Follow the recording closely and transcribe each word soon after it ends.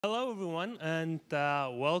Hello, everyone, and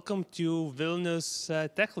welcome to Vilnius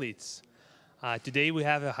Tech Leads. Today we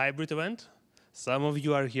have a hybrid event. Some of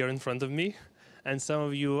you are here in front of me, and some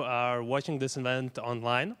of you are watching this event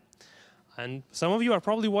online. And some of you are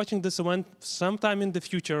probably watching this event sometime in the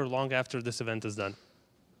future, long after this event is done.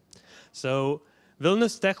 So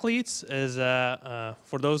Vilnius Tech Leads is,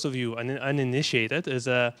 for those of you uninitiated, is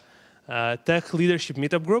a tech leadership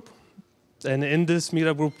meetup group. And in this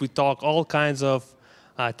meetup group, we talk all kinds of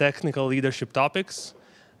technical leadership topics,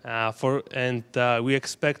 we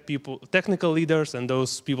expect technical leaders and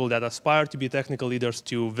those people that aspire to be technical leaders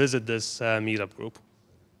to visit this meetup group.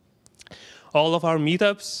 All of our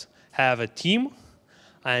meetups have a theme,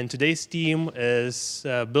 and today's theme is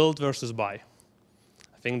build versus buy.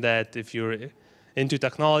 I think that if you're into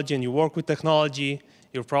technology and you work with technology,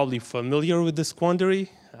 you're probably familiar with this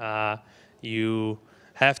quandary. You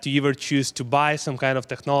have to either choose to buy some kind of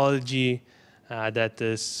technology that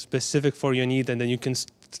is specific for your need, and then you can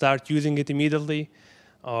start using it immediately.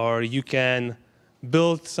 Or you can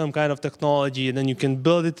build some kind of technology, and then you can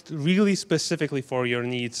build it really specifically for your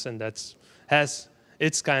needs, and that has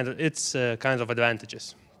its kinds of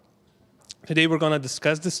advantages. Today we're going to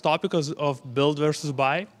discuss this topic of build versus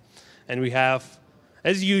buy, and we have,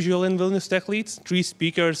 as usual in Vilnius Tech Leads, 3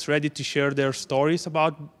 speakers ready to share their stories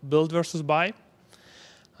about build versus buy.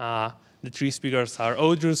 The 3 speakers are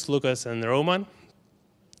Audrius, Lukas, and Roman.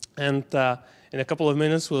 And in a couple of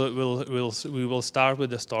minutes, we will start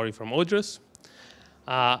with the story from Audrius.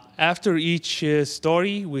 After each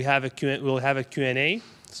story, we'll have a Q&A.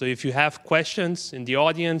 So if you have questions in the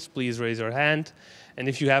audience, please raise your hand. And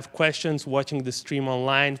if you have questions watching the stream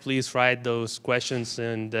online, please write those questions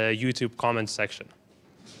in the YouTube comments section.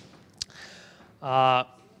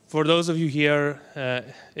 For those of you here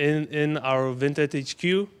in our Vinted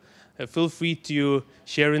HQ, feel free to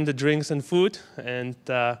share in the drinks and food, and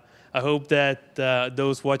I hope that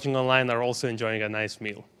those watching online are also enjoying a nice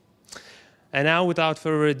meal. And now, without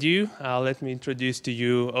further ado, let me introduce to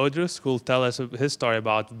you Audrius, who will tell us his story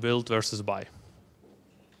about build versus buy.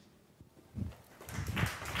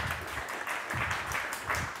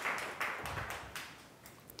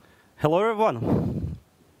 Hello, everyone.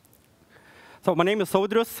 So my name is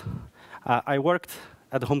Audrius. I worked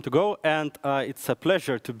at HomeToGo, and it's a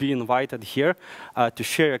pleasure to be invited here to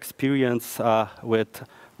share experience with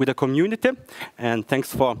the community. And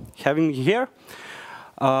thanks for having me here.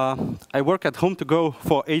 I work at HomeToGo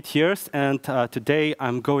for 8 years, and today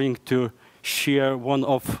I'm going to share one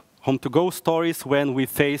of HomeToGo stories when we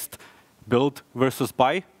faced build versus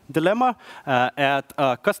buy dilemma at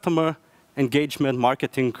customer engagement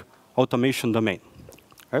marketing automation domain.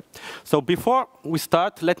 Right. So before we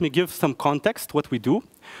start, let me give some context what we do.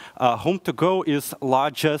 HomeToGo is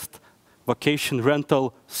largest vacation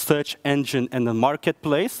rental search engine in the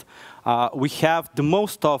marketplace. We have the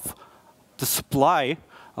most of the supply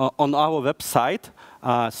on our website,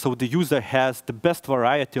 so the user has the best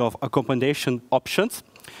variety of accommodation options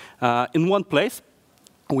in one place.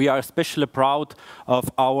 We are especially proud of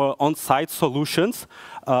our on-site solutions,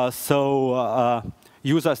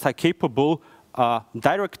 users are capable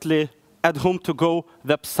directly at HomeToGo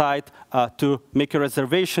website to make a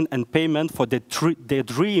reservation and payment for their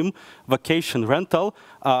dream vacation rental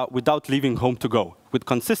without leaving HomeToGo, with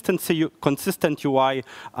consistent UI,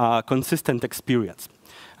 consistent experience,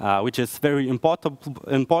 which is very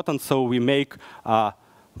important. So we make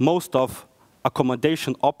most of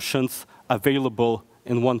accommodation options available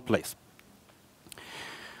in one place.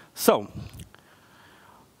 So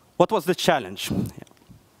what was the challenge?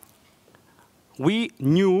 We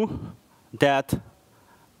knew that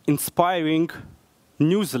inspiring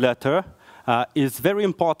newsletter is very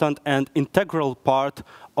important and integral part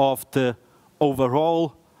of the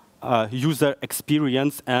overall user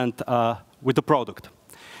experience and with the product.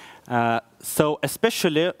 So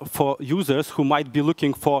especially for users who might be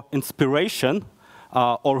looking for inspiration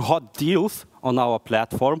or hot deals on our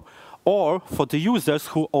platform, or for the users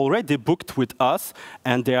who already booked with us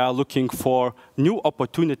and they are looking for new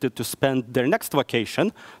opportunity to spend their next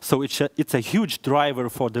vacation. So it's a huge driver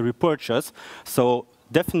for the repurchase. So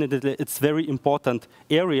definitely it's very important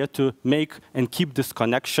area to make and keep this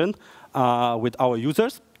connection with our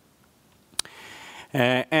users.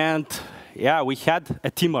 And yeah, we had a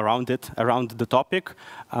team around it, around the topic.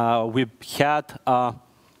 We had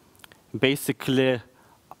basically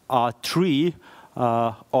 3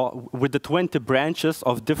 with the 20 branches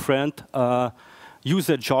of different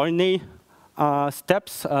user journey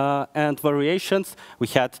steps and variations. We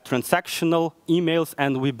had transactional emails,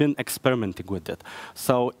 and we've been experimenting with it.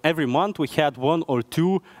 So every month we had 1 or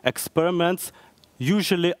 2 experiments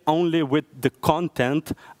usually only with the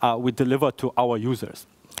content we deliver to our users.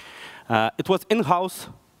 It was in-house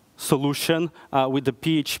solution with the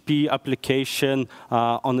PHP application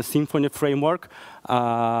on the Symfony framework.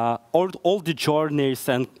 All the journeys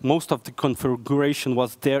and most of the configuration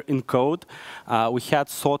was there in code. We had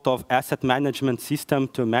sort of asset management system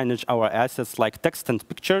to manage our assets like text and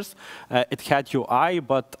pictures. It had UI,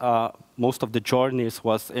 but most of the journeys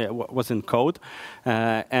was in code.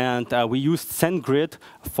 And we used SendGrid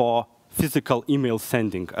for physical email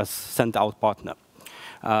sending as send-out partner.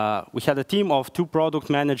 We had a team of 2 product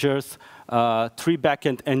managers, 3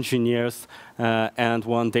 backend engineers, and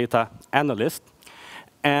 1 data analyst.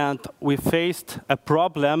 And we faced a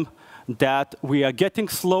problem that we are getting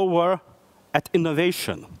slower at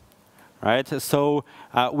innovation. Right? So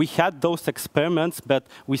we had those experiments, but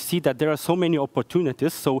we see that there are so many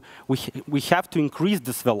opportunities, so we have to increase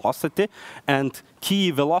this velocity. And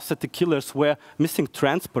key velocity killers were missing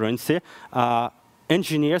transparency.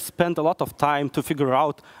 Engineers spend a lot of time to figure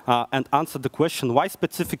out and answer the question why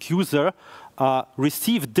specific user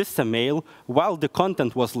received this email while the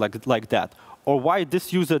content was like that, or why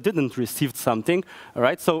this user didn't receive something.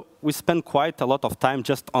 Right? So we spend quite a lot of time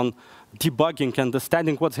just on debugging,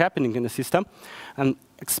 understanding what's happening in the system, and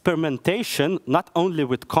experimentation, not only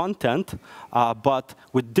with content, but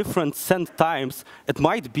with different send times. It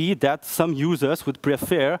might be that some users would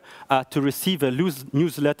prefer to receive a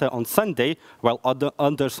newsletter on Sunday, while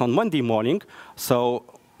others on Monday morning. So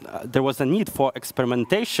there was a need for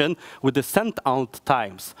experimentation with the send out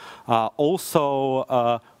times.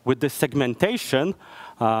 Also, with the segmentation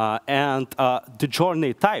and the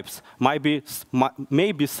journey types.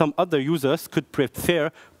 Maybe some other users could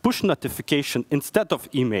prefer push notification instead of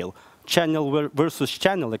email, channel versus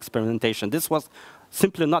channel experimentation. This was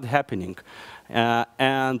simply not happening.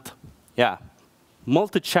 And yeah,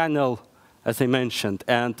 multi-channel, as I mentioned,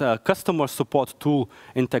 and customer support tool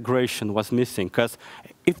integration was missing, because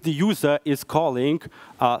if the user is calling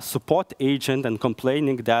a support agent and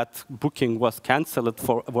complaining that booking was canceled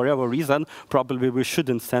for whatever reason, probably we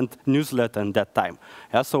shouldn't send newsletter in that time.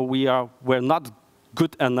 Yeah, so we're not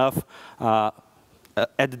good enough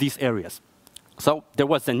at these areas. So there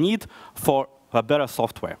was a need for a better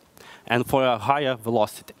software and for a higher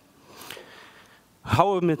velocity.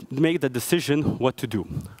 How we make the decision what to do?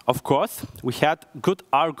 Of course, we had good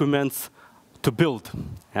arguments to build,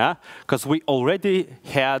 yeah, because we already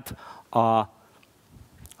had a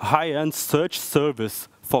high-end search service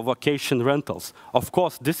for vacation rentals. Of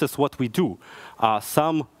course, this is what we do.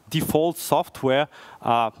 Some default software,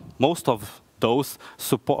 most of those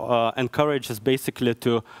encourages basically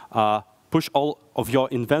to push all of your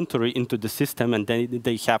inventory into the system, and then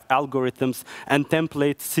they have algorithms and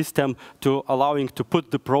template system to allowing to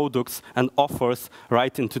put the products and offers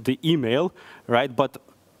right into the email, right? But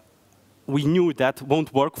we knew that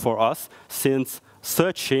won't work for us, since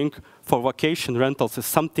searching for vacation rentals is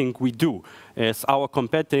something we do. It's our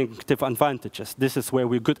competitive advantages. This is where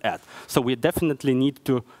we're good at. So we definitely need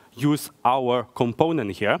to use our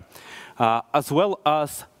component here, as well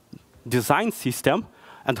as design system.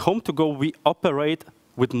 At HomeToGo, we operate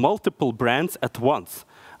with multiple brands at once.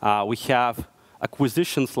 We have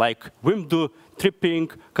acquisitions like Wimdu,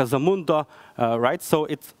 Tripping, Casamundo, right? So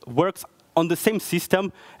it works on the same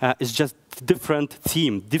system. It's just different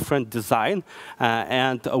theme, different design.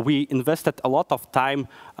 And we invested a lot of time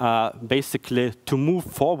basically to move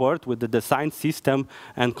forward with the design system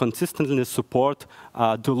and consistently support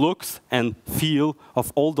the looks and feel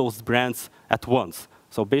of all those brands at once.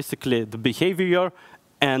 So basically, the behavior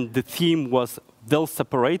and the theme was well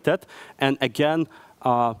separated. And again,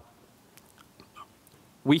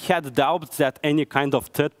 we had doubts that any kind of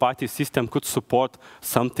third-party system could support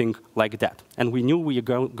something like that. And we knew we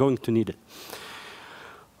were going to need it.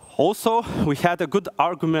 Also, we had a good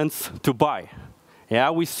arguments to buy.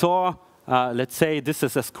 Yeah, we saw, let's say this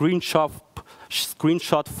is a screenshot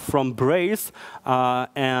from Braze,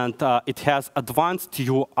 and it has advanced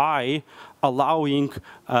UI allowing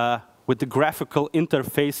with the graphical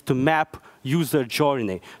interface to map user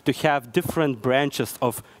journey, to have different branches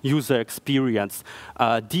of user experience,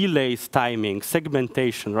 delays, timing,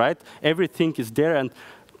 segmentation, right? Everything is there, and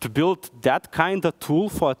to build that kind of tool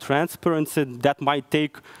for transparency, that might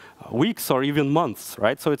take weeks or even months,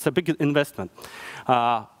 right? So it's a big investment.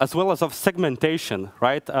 As well as of segmentation,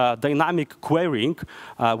 right? Dynamic querying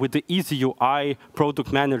with the easy UI,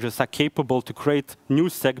 product managers are capable to create new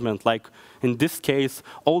segment, like in this case,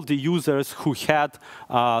 all the users who had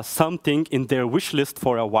something in their wish list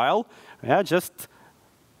for a while, yeah, just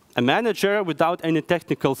a manager without any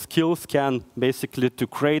technical skills can basically to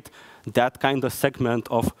create that kind of segment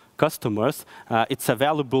of customers. It's a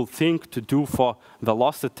valuable thing to do for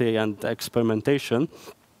velocity and experimentation.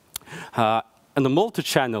 And the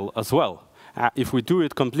multi-channel as well. If we do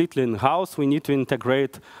it completely in-house, we need to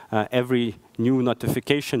integrate every new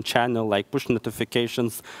notification channel, like push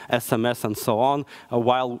notifications, SMS, and so on.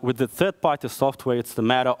 While with the third-party software, it's the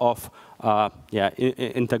matter of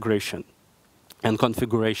integration and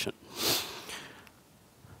configuration.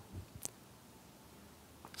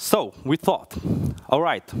 So we thought, all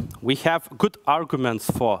right, we have good arguments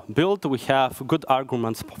for build, we have good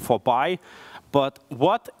arguments for buy, but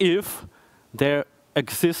what if there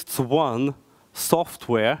exists one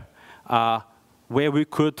software where we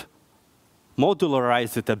could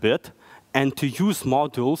modularize it a bit and to use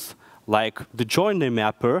modules like the journey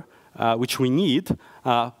mapper, which we need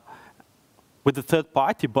with the third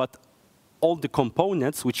party, but all the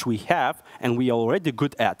components which we have and we are already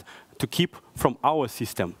good at to keep from our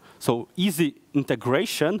system. So easy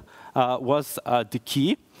integration was the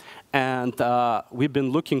key, and we've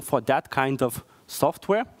been looking for that kind of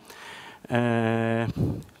software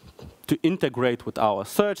to integrate with our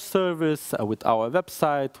search service, with our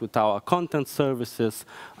website, with our content services,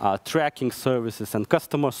 tracking services, and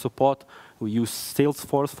customer support. We use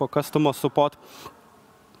Salesforce for customer support.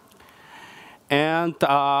 And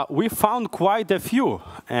we found quite a few,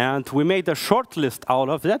 and we made a short list out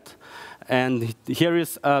of that. And here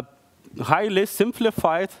is a highly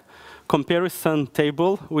simplified comparison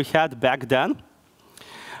table we had back then.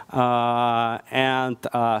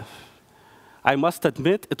 I must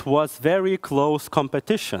admit, it was very close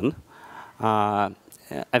competition.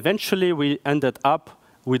 Eventually, we ended up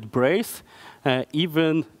with Braze,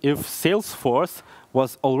 even if Salesforce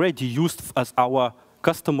was already used as our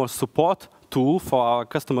customer support tool for our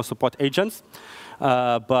customer support agents.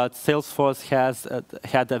 But Salesforce has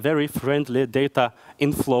had a very friendly data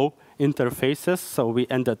inflow interfaces, so we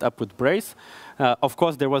ended up with Braze. Of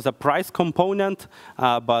course, there was a price component,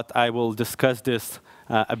 but I will discuss this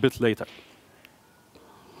a bit later.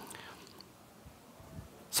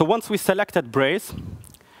 So once we selected Braze,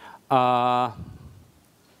 how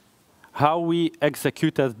we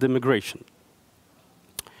executed the migration.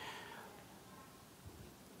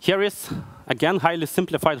 Here is, again, highly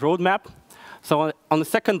simplified roadmap. So on the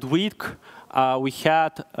second week, we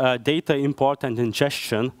had data import and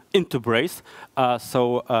ingestion into Braze.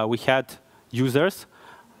 We had users,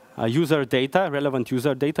 user data, relevant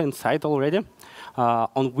user data inside already.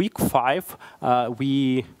 On week 5,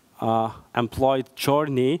 we employed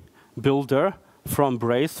Journey Builder from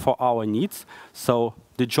Braze for our needs. So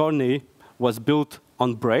the journey was built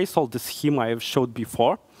on Braze, all the schema I've showed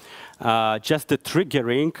before. Just the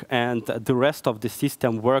triggering and the rest of the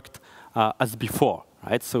system worked as before,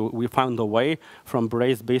 right? So we found a way from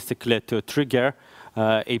Braze basically to trigger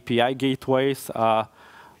API gateways.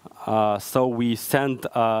 So we send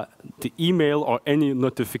the email or any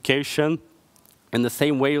notification in the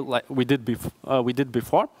same way like we did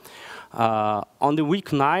before. On the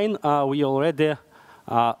week 9, we already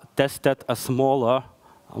tested a smaller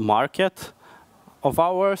market of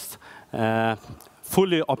ours,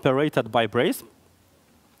 fully operated by Braze.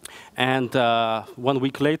 And 1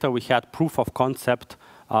 week later, we had proof of concept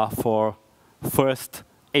for first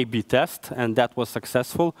A/B test, and that was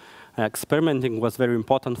successful. Experimenting was very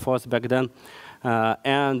important for us back then.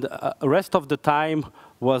 And the rest of the time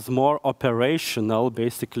was more operational,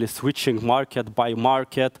 basically switching market by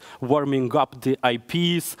market, warming up the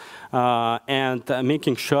IPs, and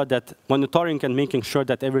making sure that, monitoring and making sure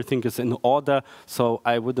that everything is in order. So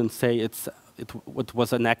I wouldn't say it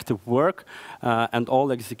was an active work, and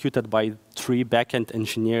all executed by 3 backend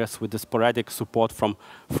engineers with the sporadic support from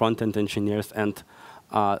front-end engineers and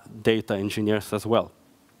data engineers as well.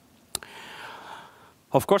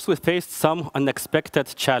 Of course, we faced some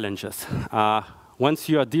unexpected challenges. Once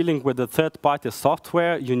you are dealing with a third-party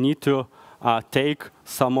software, you need to take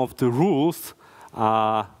some of the rules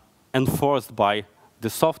enforced by the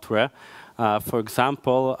software. For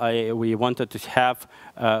example, we wanted to have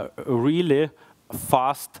a really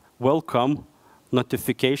fast welcome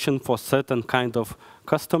notification for certain kind of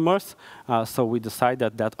customers. So we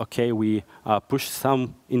decided that, okay, we push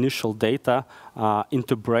some initial data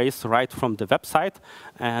into Braze right from the website.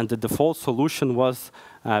 And the default solution was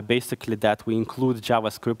basically that we include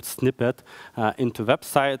JavaScript snippet into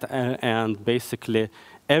website, and basically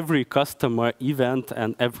every customer event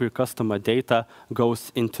and every customer data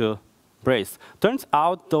goes into Braze. Turns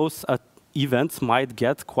out those events might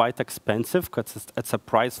get quite expensive because it's a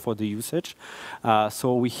price for the usage.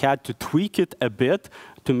 So we had to tweak it a bit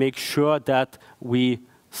to make sure that we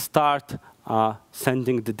start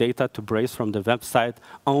sending the data to Braze from the website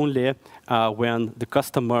only when the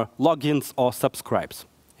customer logins or subscribes.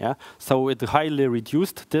 Yeah? So it highly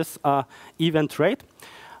reduced this event rate.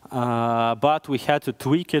 But we had to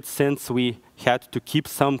tweak it since we had to keep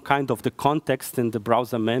some kind of the context in the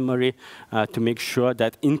browser memory to make sure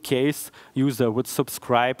that in case user would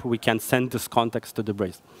subscribe, we can send this context to the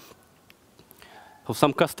Braze. So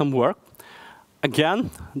some custom work. Again,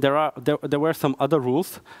 there were some other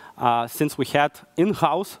rules. Since we had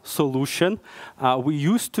in-house solution, we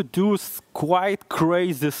used to do quite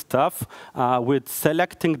crazy stuff with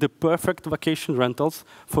selecting the perfect vacation rentals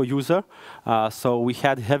for user. So we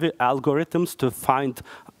had heavy algorithms to find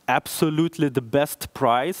absolutely the best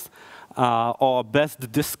price or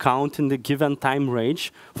best discount in the given time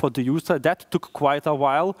range for the user. That took quite a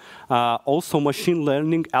while. Also machine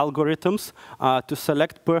learning algorithms to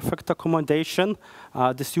select perfect accommodation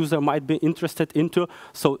this user might be interested into.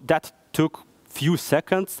 So that took few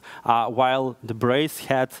seconds, while the Braze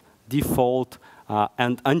had default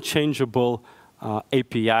and unchangeable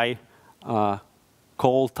API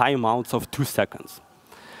call timeouts of 2 seconds.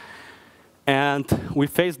 And we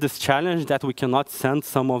faced this challenge that we cannot send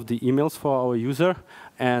some of the emails for our user.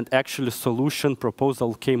 And actually, solution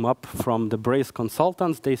proposal came up from the Braze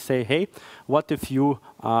consultants. They say, hey, what if you,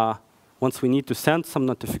 once we need to send some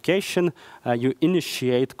notification, you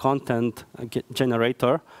initiate content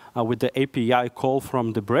generator with the API call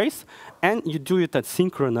from the Braze, and you do it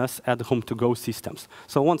asynchronous at HomeToGo systems.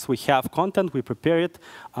 So once we have content, we prepare it.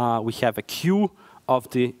 We have a queue of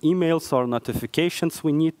the emails or notifications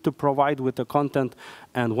we need to provide with the content.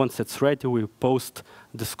 And once it's ready, we post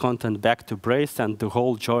this content back to Braze, and the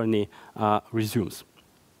whole journey resumes.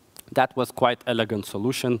 That was quite elegant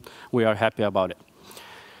solution. We are happy about it.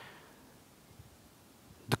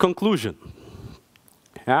 The conclusion.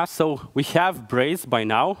 Yeah, so we have Braze by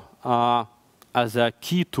now as a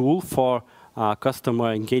key tool for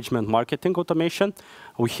customer engagement marketing automation.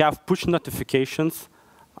 We have push notifications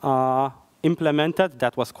implemented.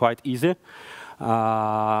 That was quite easy.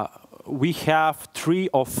 We have 3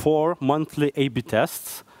 or 4 monthly A/B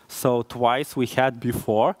tests, so twice we had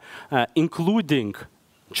before, including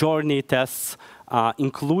journey tests,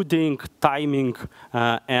 including timing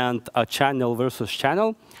and channel versus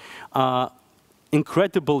channel.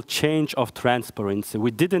 Incredible change of transparency. We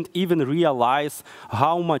didn't even realize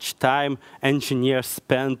how much time engineers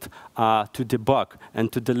spent to debug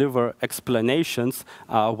and to deliver explanations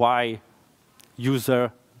why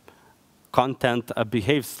user content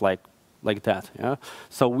behaves like that. Yeah?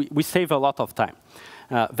 So we save a lot of time.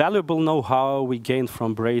 Valuable know-how we gained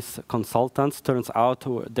from Braze consultants. Turns out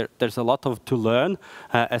there's a lot to learn,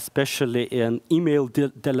 especially in email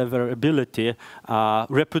deliverability,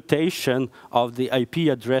 reputation of the IP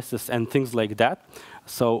addresses, and things like that.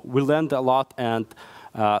 So we learned a lot, and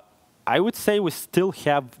I would say we still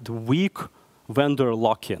have the weak vendor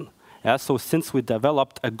lock-in. Yeah? So since we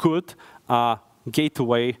developed a good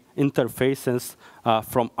gateway interfaces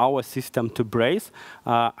from our system to Braze,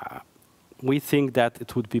 we think that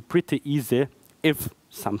it would be pretty easy if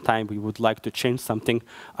sometime we would like to change something,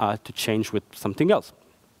 to change with something else.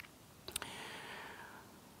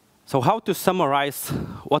 So how to summarize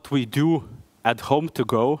what we do at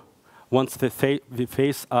HomeToGo once we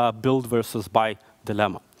face a build versus buy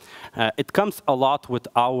dilemma? It comes a lot with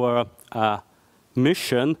our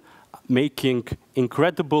mission, making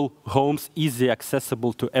incredible homes easy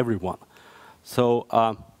accessible to everyone. So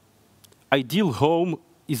ideal home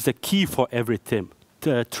is the key for every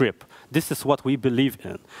trip. This is what we believe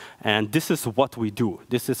in, and this is what we do.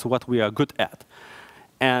 This is what we are good at.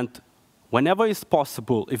 And whenever it's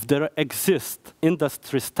possible, if there exists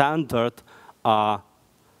industry standard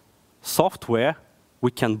software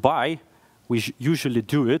we can buy, we usually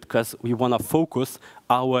do it because we want to focus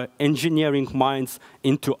our engineering minds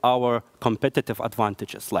into our competitive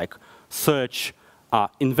advantages, like search,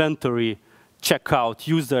 inventory, checkout,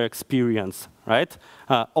 user experience, right?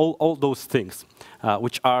 All those things,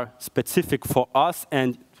 which are specific for us,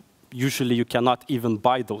 and usually you cannot even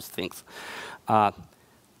buy those things.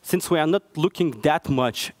 Since we are not looking that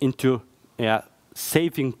much into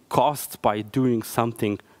saving costs by doing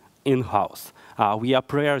something in-house, we are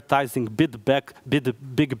prioritizing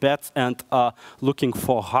big bets and looking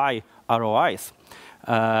for high ROIs.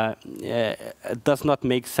 It does not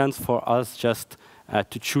make sense for us just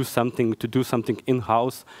to choose something, to do something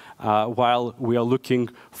in-house, while we are looking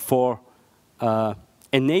for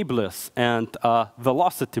enablers and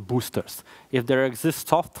velocity boosters. If there exists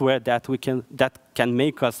software that can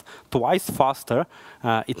make us twice faster,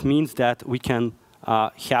 it means that we can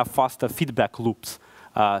have faster feedback loops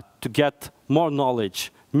to get more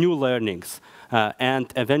knowledge, new learnings,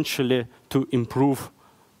 and eventually to improve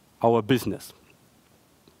our business.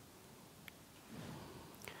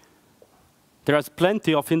 There is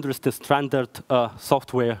plenty of industry standard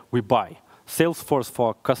software we buy. Salesforce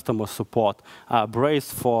for customer support,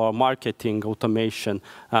 Braze for marketing automation,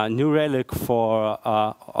 New Relic for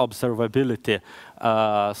observability,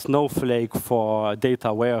 Snowflake for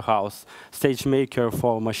data warehouse, SageMaker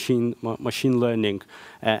for machine learning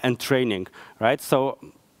and training, right? So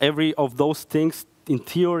every of those things, in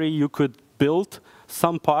theory, you could build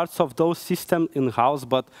some parts of those systems in-house,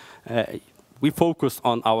 but we focus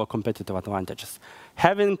on our competitive advantages.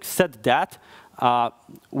 Having said that,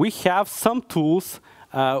 we have some tools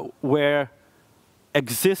where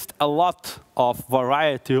exist a lot of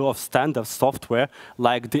variety of standard software,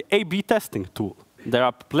 like the A/B testing tool. There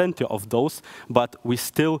are plenty of those, but we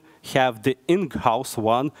still have the in-house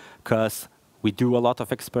one because we do a lot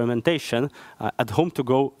of experimentation. At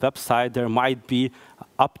HomeToGo website, there might be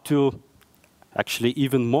up to, actually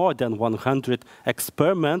even more than 100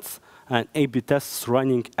 experiments and A/B tests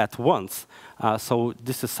running at once. So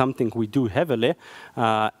this is something we do heavily.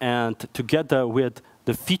 And together with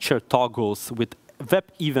the feature toggles, with web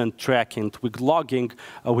event tracking, with logging,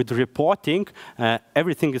 with reporting,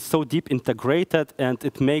 everything is so deep integrated, and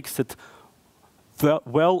it makes it a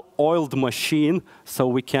well-oiled machine so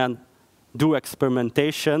we can do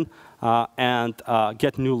experimentation and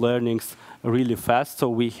get new learnings really fast. So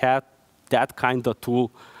we have that kind of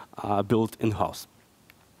tool built in-house.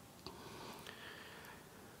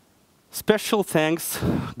 Special thanks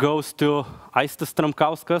goes to Aistis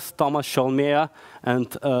Tramkauskas, Tomas Šelmėja, and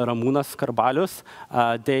Ramūnas Karbalius.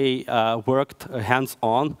 They worked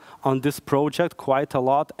hands-on on this project quite a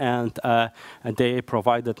lot, and they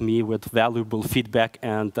provided me with valuable feedback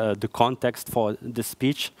and the context for the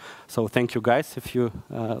speech. So thank you guys if you're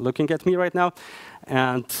looking at me right now.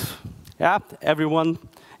 And yeah, everyone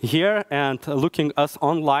here and looking us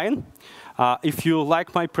online. If you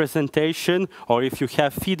like my presentation or if you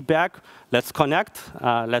have feedback, let's connect.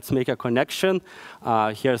 Let's make a connection.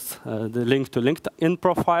 Here's the link to LinkedIn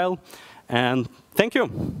profile. And thank you.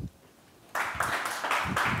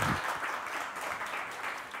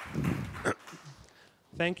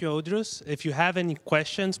 Thank you, Audrius. If you have any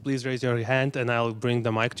questions, please raise your hand and I'll bring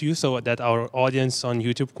the mic to you so that our audience on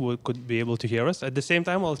YouTube could be able to hear us. At the same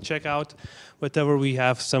time, I'll check out whatever we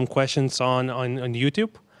have some questions on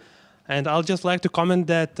YouTube. And I'll just like to comment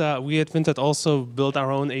that we at Vinted also built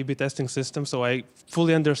our own A/B testing system, so I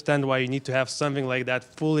fully understand why you need to have something like that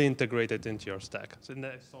fully integrated into your stack. So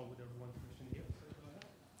next, one question here.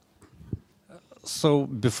 So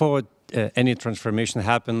before any transformation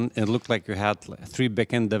happened, it looked like you had 3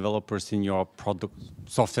 backend developers in your product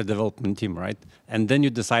software development team, right? And then you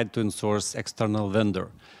decide to insource external vendor.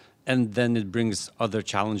 And then it brings other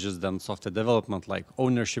challenges than software development, like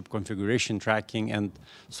ownership, configuration tracking. And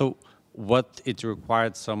so what it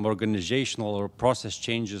required some organizational or process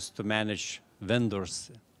changes to manage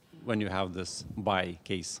vendors when you have this buy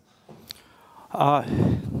case?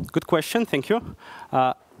 Good question, thank you.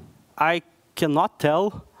 I cannot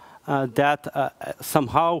tell that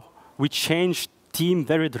somehow we changed team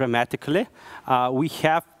very dramatically. We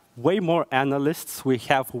have way more analysts, we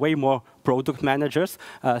have way more product managers,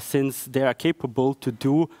 since they are capable to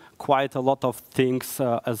do quite a lot of things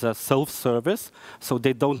as a self-service, so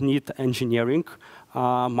they don't need engineering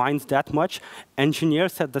minds that much.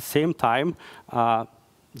 Engineers at the same time,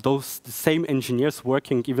 the same engineers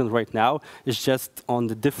working even right now is just on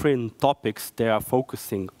the different topics they are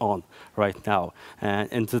focusing on right now.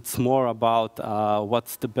 And it's more about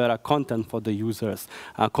what's the better content for the users,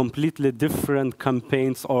 completely different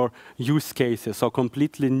campaigns or use cases, or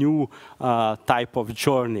completely new type of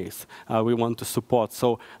journeys we want to support.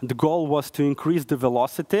 So the goal was to increase the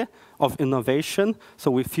velocity of innovation, so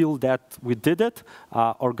we feel that we did it.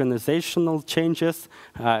 Organizational changes,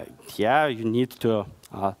 yeah, you need to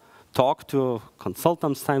talk to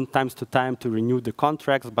consultants times to time to renew the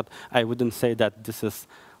contracts, but I wouldn't say that this is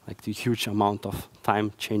like the huge amount of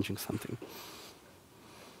time changing something.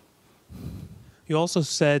 You also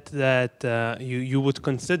said that you would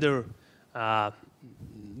consider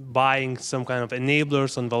buying some kind of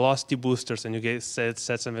enablers on velocity boosters, and you said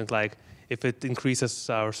something like, if it increases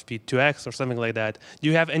our speed 2x or something like that. Do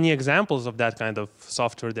you have any examples of that kind of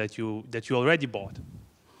software that you already bought?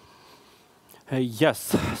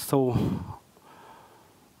 Yes. So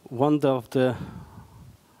one of the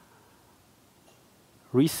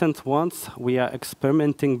recent ones, we are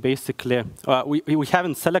experimenting basically. We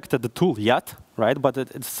haven't selected the tool yet, right? But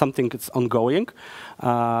it's something that's ongoing.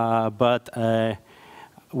 But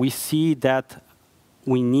we see that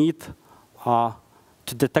we need to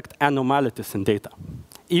to detect anomalies in data.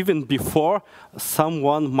 Even before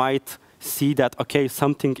someone might see that, okay,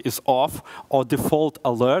 something is off, or default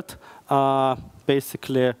alert,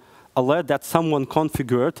 basically alert that someone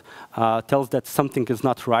configured tells that something is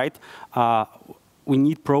not right. We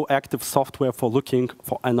need proactive software for looking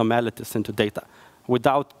for anomalies into data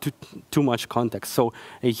without too much context. So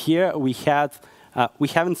here we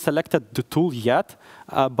haven't selected the tool yet,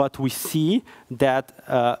 but we see that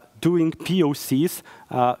doing POCs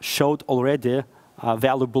showed already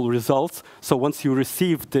valuable results. So once you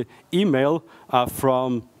receive the email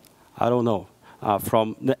from, I don't know,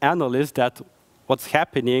 from the analyst that what's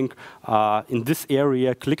happening in this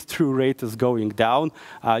area, click-through rate is going down,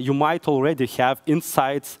 you might already have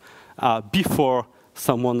insights before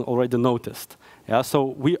someone already noticed. Yeah,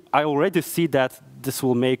 so I already see that this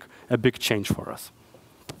will make a big change for us.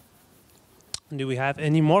 Do we have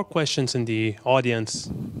any more questions in the audience?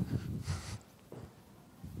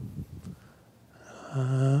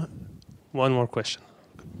 One more question.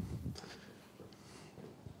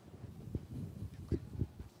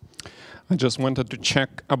 I just wanted to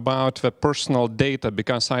check about the personal data,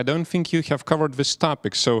 because I don't think you have covered this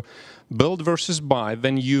topic. So build versus buy,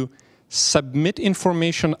 then you submit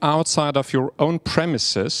information outside of your own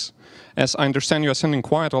premises. As I understand, you are sending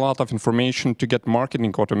quite a lot of information to get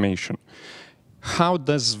marketing automation. How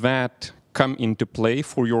does that come into play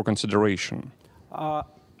for your consideration?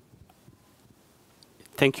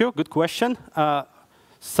 Thank you. Good question.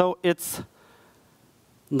 So it's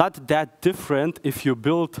not that different if you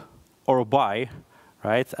build or buy,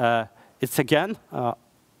 right? It's again,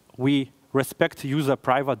 we respect user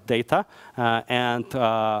private data, and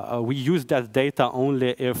we use that data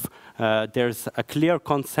only if there's a clear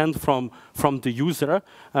consent from the user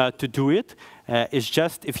to do it. It's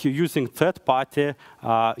just if you're using third party,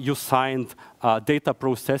 you signed a data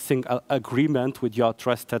processing agreement with your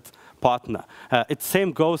trusted partner. It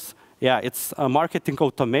same goes. Yeah, it's a marketing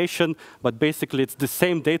automation, but basically it's the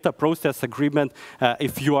same data process agreement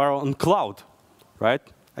if you are on cloud, right?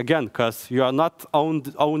 Again, because you are not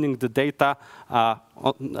owning the data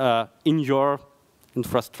in your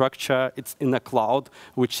infrastructure, it's in a cloud,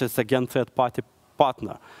 which is again third-party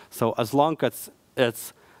partner. So as long as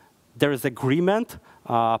there is agreement,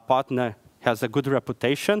 partner has a good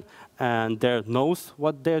reputation and they knows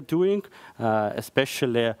what they're doing,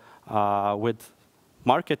 especially with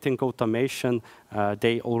marketing automation,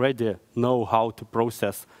 they already know how to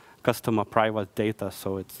process customer private data.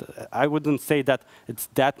 So I wouldn't say that it's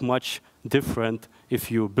that much different if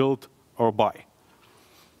you build or buy.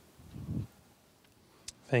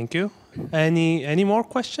 Thank you. Any more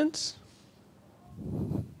questions?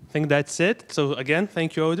 I think that's it. So again,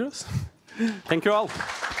 thank you, Audrius. Thank you all.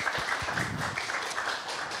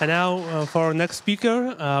 And now for our next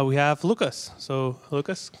speaker, we have Lukas. So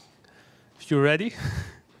Lukas, if you're ready.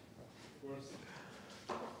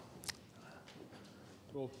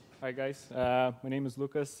 Cool. Hi guys, my name is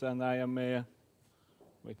Lukas, and I am a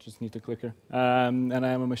just need a clicker. And I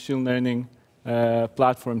am a machine learning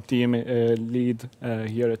platform team lead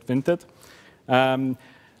here at Vinted. And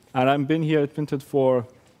I've been here at Vinted for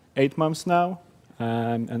 8 months now,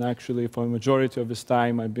 and actually for the majority of this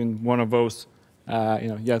time, I've been one of those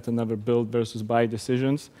yet another build versus buy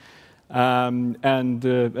decisions. As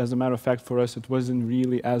a matter of fact, for us, it wasn't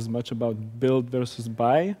really as much about build versus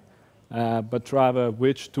buy, but rather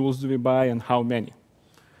which tools do we buy and how many.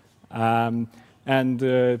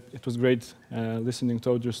 It was great listening to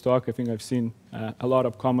Audrius' talk. I think I've seen a lot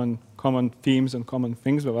of common themes and common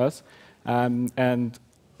things with us. And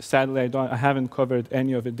sadly, I haven't covered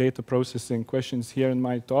any of the data processing questions here in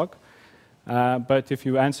my talk. But if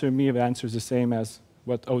you answer me, the answer is the same as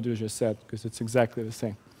what Audrius just said, because it's exactly the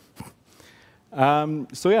same.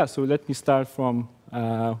 So let me start from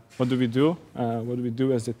what do we do? What do we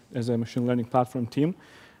do as a machine learning platform team?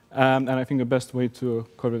 And I think the best way to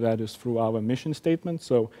cover that is through our mission statement.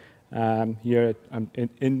 So here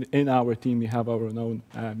in our team, we have our own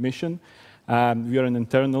mission. We are an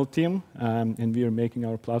internal team, and we are making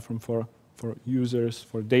our platform for users,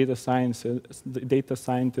 for data scientists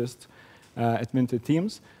at Vinted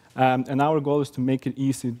teams. And our goal is to make it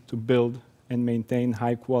easy to build and maintain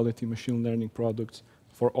high-quality machine learning products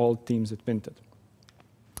for all teams at Vinted.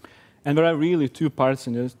 And there are really two parts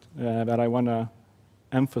in it that I want to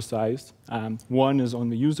emphasize. One is on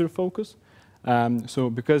the user focus. So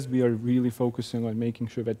because we are really focusing on making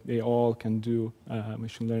sure that they all can do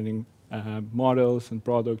machine learning models and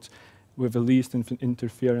products with the least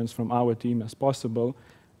interference from our team as possible,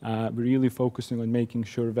 we're really focusing on making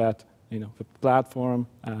sure that the platform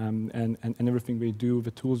and everything we do,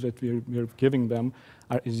 the tools that we're giving them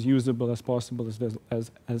are as usable as possible,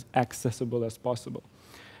 as accessible as possible.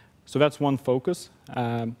 So that's one focus.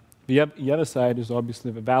 The other side is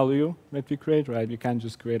obviously the value that we create, right? You can't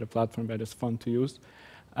just create a platform that is fun to use.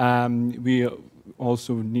 We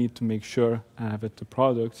also need to make sure that the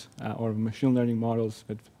products or machine learning models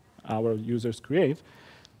that our users create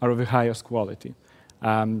are of the highest quality.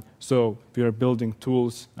 So we are building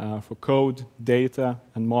tools for code, data,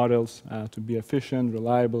 and models to be efficient,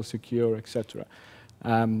 reliable, secure, etc.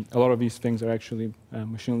 A lot of these things are actually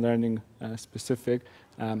machine learning specific,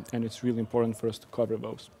 and it's really important for us to cover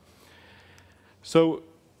those. So,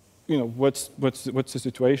 what's the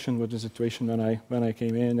situation? What was the situation when I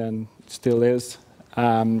came in, and still is?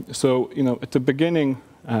 So, at the beginning,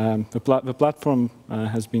 the platform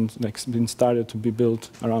has been started to be built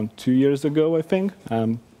around 2 years ago, I think.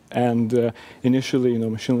 And initially,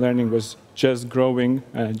 machine learning was just growing,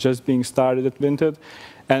 just being started at Vinted.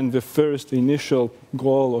 And the first initial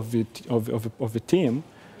goal of the team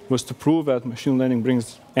was to prove that machine learning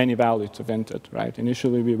brings any value to Vinted, right?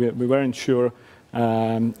 Initially, we weren't sure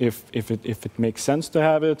if it makes sense to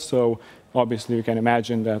have it. So obviously, you can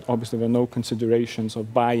imagine that obviously there are no considerations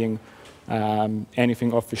of buying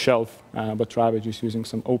anything off the shelf, but rather just using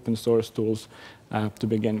some open source tools to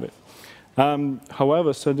begin with.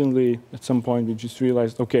 However, suddenly, at some point, we just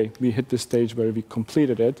realized, OK, we hit the stage where we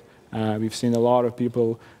completed it. We've seen a lot of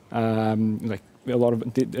people, like a lot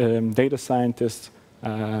of data scientists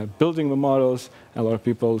building the models, a lot of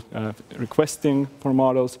people requesting for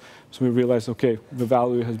models. So we realized, OK, the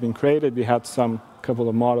value has been created. We had couple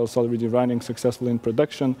of models already running successfully in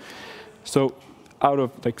production. So out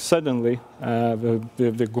of, suddenly,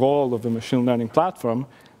 the goal of the machine learning platform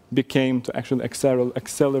became to actually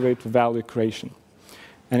accelerate value creation.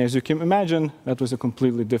 And as you can imagine, that was a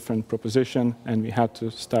completely different proposition, and we had to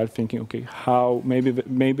start thinking, OK, how maybe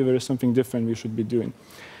there is something different we should be doing.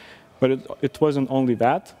 But it wasn't only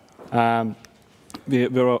that. There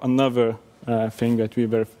were another thing that we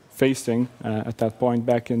were facing at that point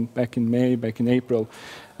back in May, back in April.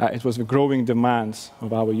 It was the growing demands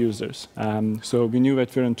of our users. So we knew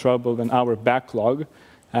that we were in trouble when our backlog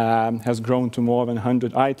has grown to more than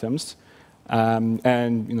 100 items,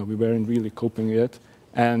 and we weren't really coping with it.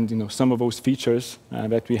 And some of those features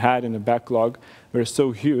that we had in the backlog were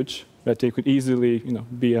so huge that they could easily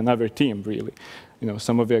be another team, really.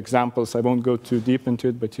 Some of the examples, I won't go too deep into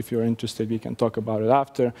it, but if you're interested, we can talk about it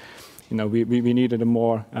after. We needed a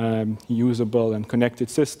more usable and connected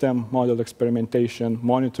system, model experimentation,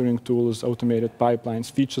 monitoring tools, automated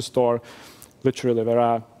pipelines, feature store. Literally, there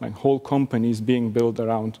are whole companies being built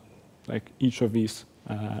around each of these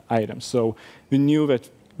items. So we knew that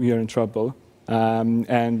we are in trouble. And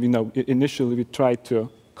initially, we tried to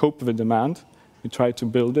cope with the demand. We tried to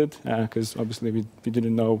build it, because obviously we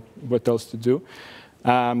didn't know what else to do.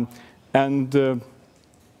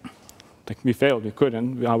 We failed. We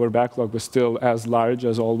couldn't. Our backlog was still as large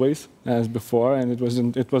as always, as before, and if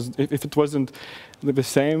it wasn't the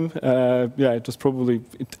same, it was probably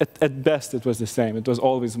at best it was the same. It was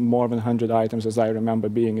always more than 100 items, as I remember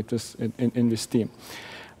being it was in this team.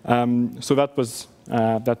 So that was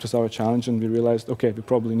our challenge, and we realized, OK, we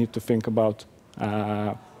probably need to think about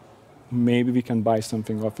maybe we can buy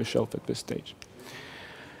something off the shelf at this stage.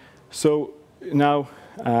 So now,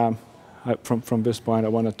 from this point, I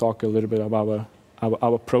want to talk a little bit about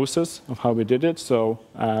our process of how we did it. So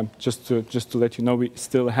just to let you know, we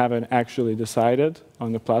still haven't actually decided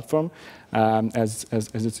on the platform, as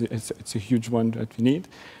it's a huge one that we need.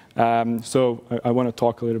 So I want to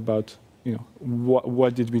talk a little about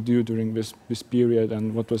what did we do during this period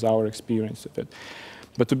and what was our experience of it.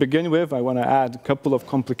 But to begin with, I want to add a couple of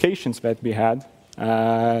complications that we had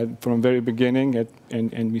from the very beginning,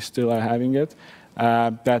 and we still are having it,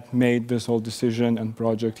 that made this whole decision and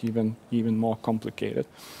project even more complicated.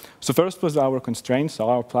 So first was our constraints. So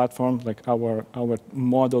our platform, our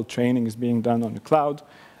model training is being done on the cloud,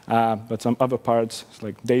 but some other parts,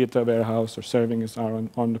 like data warehouse or serving, are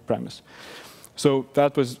on the premise. So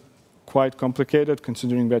that was quite complicated,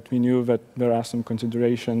 considering that we knew that there are some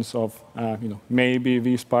considerations of, maybe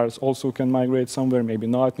these parts also can migrate somewhere, maybe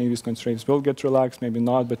not. Maybe these constraints will get relaxed, maybe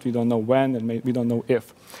not, but we don't know when, and we don't know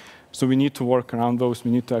if. So we need to work around those.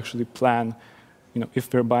 We need to actually plan,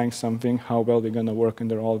 if we're buying something, how well we're going to work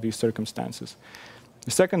under all these circumstances.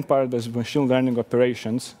 The second part is machine learning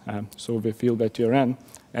operations. So the field that you're in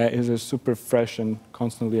is a super fresh and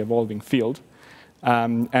constantly evolving field.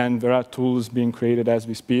 And there are tools being created as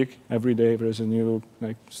we speak. Every day there is a new,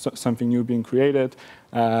 something new being created.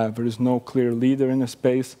 There is no clear leader in the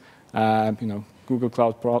space. Google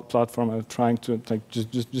Cloud Platform are trying to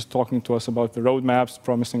just talking to us about the roadmaps,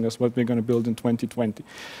 promising us what we're going to build in 2020.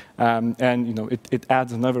 And it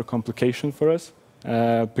adds another complication for us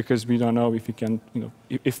because we don't know if we can,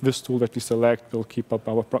 if this tool that we select will keep up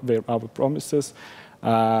our promises.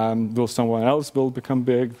 Will someone else become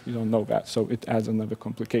big? We don't know that. So it adds another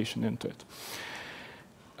complication into it.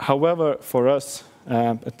 However, for us,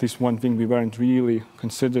 at least one thing we weren't really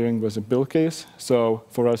considering was a build case. So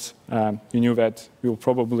for us, we knew that we will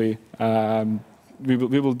probably,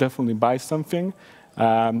 we will definitely buy something.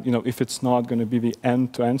 If it's not going to be the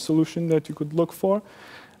end-to-end solution that you could look for,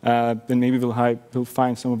 then maybe we'll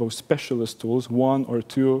find some of those specialist tools, one or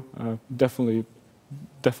two, definitely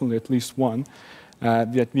at least one,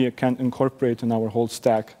 that we can incorporate in our whole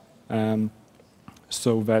stack,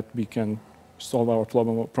 so that we can solve our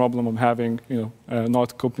problem of having,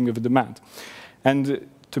 not coping with the demand. And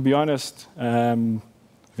to be honest, I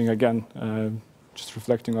think again, just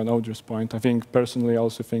reflecting on Audrius' point, I think personally I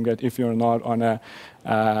also think that if you're not on a,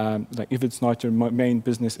 if it's not your main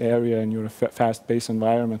business area and you're a fast-paced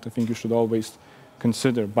environment, I think you should always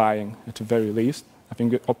consider buying at the very least. I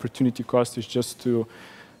think the opportunity cost is just too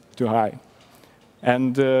high.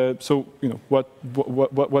 And so,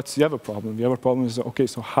 what's the other problem? The other problem is, okay,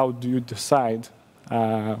 so how do you decide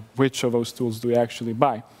which of those tools do you actually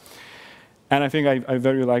buy? And I think I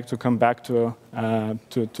very like to come back to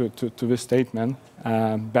this statement,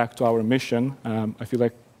 back to our mission. I feel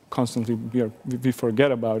like constantly we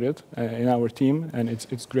forget about it in our team, and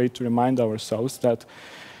it's great to remind ourselves that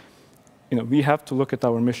we have to look at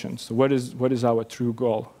our mission. So what is our true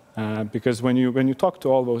goal? Because when you talk to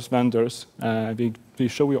all those vendors, they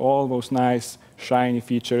show you all those nice, shiny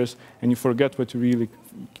features, and you forget what you really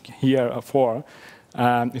here for.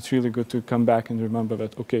 It's really good to come back and remember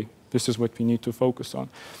that, okay, this is what we need to focus on.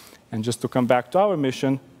 And just to come back to our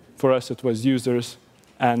mission, for us it was users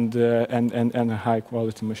and a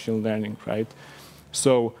high-quality machine learning, right?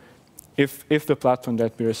 So if the platform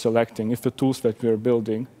that we are selecting, if the tools that we are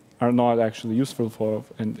building are not actually useful for,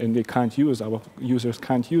 and they can't use, our users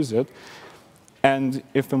can't use it. And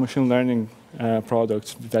if the machine learning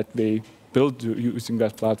products that they build using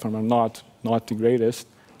that platform are not the greatest,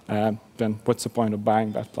 then what's the point of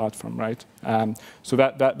buying that platform, right? So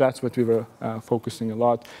that's what we were focusing a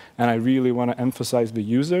lot. And I really want to emphasize the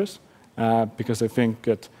users, because I think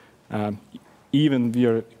that even we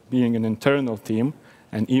are being an internal team,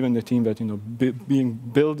 and even the team that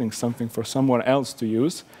building something for someone else to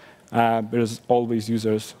use, there's always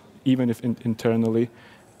users, even if internally,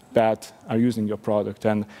 that are using your product.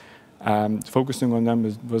 And focusing on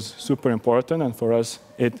them was super important. And for us,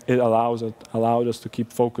 it allowed us to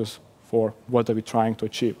keep focus for what are we trying to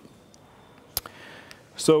achieve.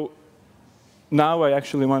 So now I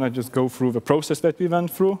actually want to just go through the process that we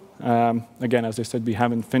went through. Again, as I said, we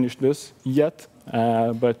haven't finished this yet,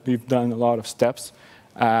 but we've done a lot of steps.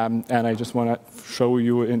 And I just want to show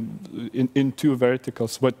you in two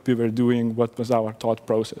verticals what we were doing, what was our thought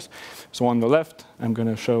process. So on the left, I'm going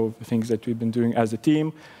to show the things that we've been doing as a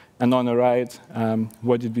team. And on the right,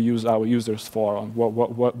 what did we use our users for?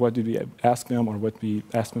 What did we ask them, or what we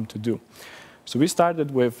asked them to do? So we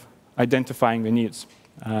started with identifying the needs.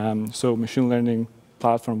 So machine learning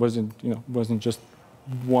platform wasn't just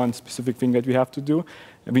one specific thing that we have to do.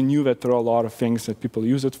 And we knew that there are a lot of things that people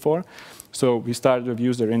use it for. So we started with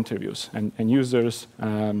user interviews. And users,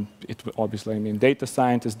 obviously, data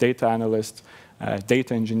scientists, data analysts,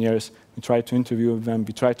 data engineers. We try to interview them.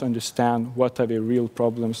 We try to understand what are their real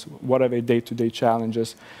problems, what are their day-to-day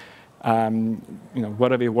challenges,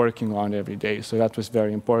 what are they working on every day. So that was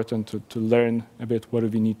very important to learn a bit what do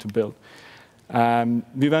we need to build.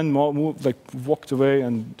 We then walked away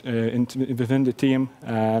and within the team,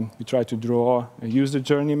 we tried to draw a user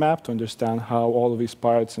journey map to understand how all of these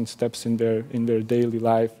parts and steps in their daily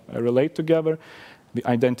life relate together. We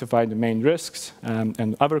identified the main risks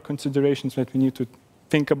and other considerations that we need to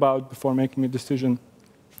think about before making a decision.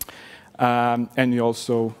 And we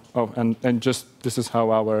also, this is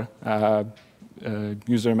how our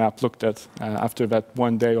user map looked at after that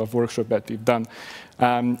one day of workshop that we've done.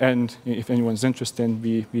 And if anyone's interested,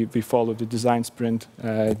 we followed the design sprint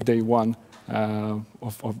day one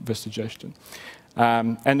of the suggestion.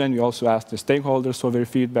 And then we also asked the stakeholders for their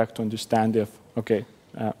feedback to understand if, okay,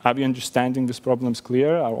 are we understanding these problems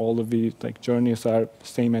clear? Are all of the journeys are the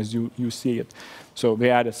same as you see it? So they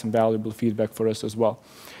added some valuable feedback for us as well.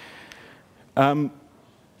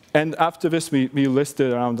 And after this, we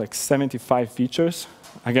listed around 75 features.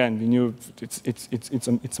 Again, we knew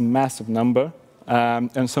it's a massive number.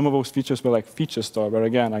 And some of those features were like feature store, where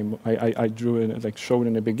again, I drew it, showed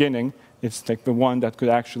in the beginning, it's like the one that could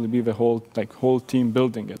actually be the whole team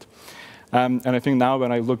building it. And I think now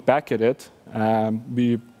when I look back at it,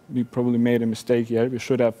 we probably made a mistake here. We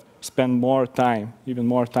should have spent more time, even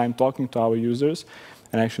more time talking to our users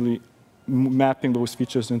and actually mapping those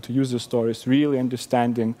features into user stories, really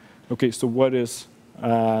understanding, okay, so what is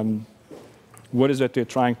that we're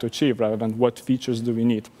trying to achieve rather than what features do we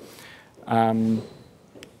need.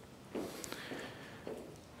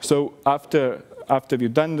 So after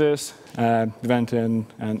we've done this, we went in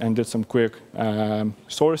and did some quick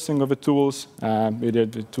sourcing of the tools. We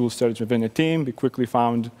did the tool search within a team. We quickly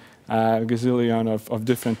found a gazillion of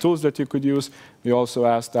different tools that you could use. We also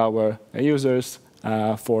asked our users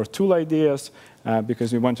for tool ideas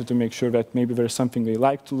because we wanted to make sure that maybe there's something they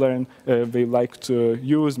like to learn, they like to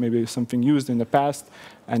use, maybe something used in the past,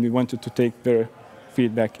 and we wanted to take their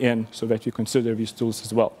feedback in so that you consider these tools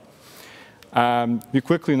as well. We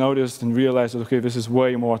quickly noticed and realized that, okay, this is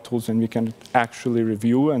way more tools than we can actually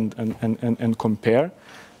review and compare.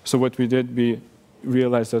 So what we did, we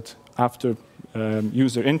realized that after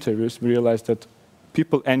user interviews, we realized that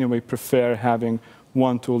people anyway prefer having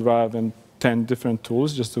one tool rather than 10 different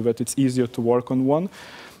tools, just so that it's easier to work on one.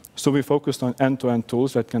 So we focused on end-to-end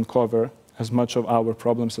tools that can cover as much of our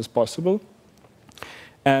problems as possible.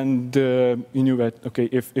 And we knew that, okay,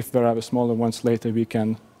 if there are smaller ones later, we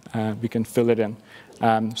can fill it in.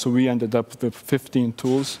 So we ended up with 15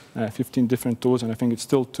 tools, 15 different tools, and I think it's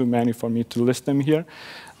still too many for me to list them here.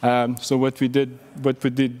 So what we did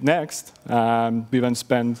next, we then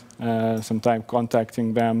spent some time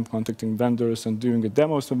contacting vendors and doing the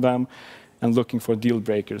demos of them and looking for deal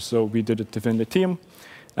breakers. So we did it within the team.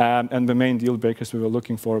 And the main deal breakers we were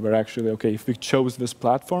looking for were actually, okay, if we chose this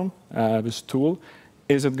platform, this tool,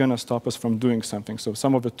 is it going to stop us from doing something? So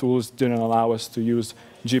some of the tools didn't allow us to use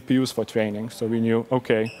GPUs for training. So we knew,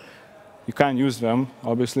 okay, you can't use them.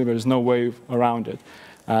 Obviously, there's no way around it.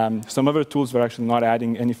 Some other tools were actually not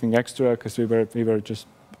adding anything extra because we were just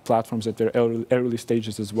platforms at their early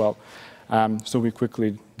stages as well. So we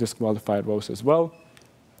quickly disqualified those as well.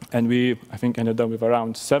 And we, I think, ended up with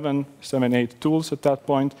around 8 tools at that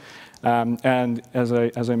point. And as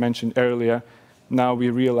I mentioned earlier, now we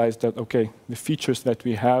realize that, okay, the features that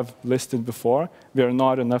we have listed before, they are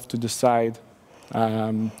not enough to decide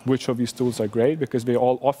which of these tools are great, because they're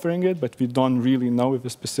all offering it, but we don't really know if the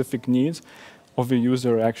specific needs of the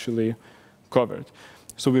user are actually covered.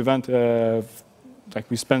 So we went,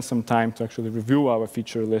 we spent some time to actually review our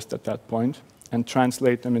feature list at that point and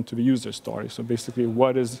translate them into the user story. So basically,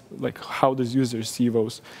 how does user see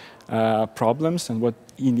those problems and what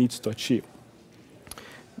he needs to achieve?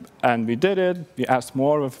 And we did it. We asked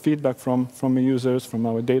more of feedback from the users, from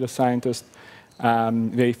our data scientists.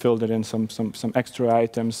 They filled it in some extra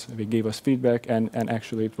items. They gave us feedback, and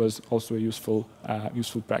actually it was also a useful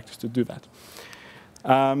practice to do that.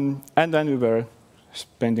 And then we were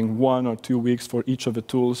spending 1 or 2 weeks for each of the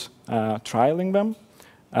tools, trialing them.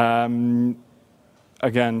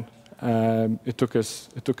 Again, it took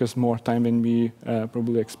us more time than we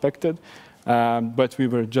probably expected, but we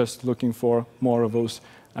were just looking for more of those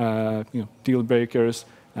deal breakers.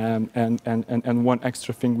 And one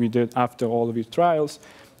extra thing we did after all of these trials,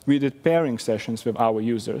 we did pairing sessions with our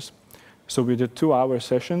users. So we did 2-hour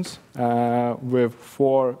sessions with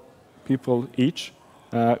 4 people each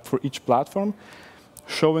for each platform,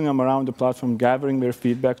 showing them around the platform, gathering their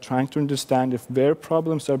feedback, trying to understand if their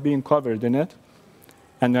problems are being covered in it,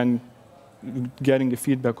 and then getting the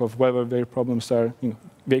feedback of whether their problems are,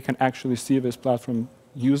 they can actually see this platform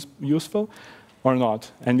useful or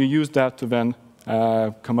not. And we used that to then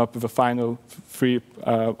come up with the final 3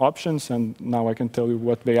 options, and now I can tell you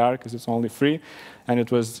what they are because it's only 3, and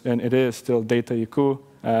it is still DataIQ,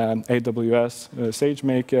 AWS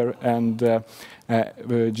SageMaker, and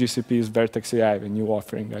GCP's Vertex AI, the new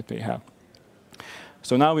offering that they have.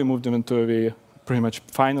 So now we moved them into the pretty much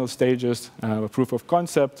final stages, a proof of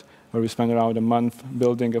concept, where we spent around a month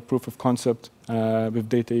building a proof of concept with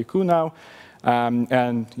DataIQ now.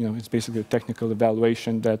 And it's basically a technical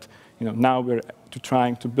evaluation that now we're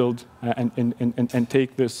trying to build and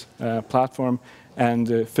take this platform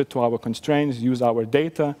and fit to our constraints, use our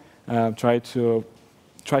data, try to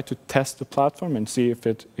test the platform and see if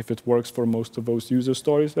it works for most of those user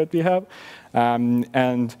stories that we have.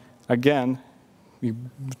 And again, we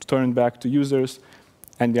turned back to users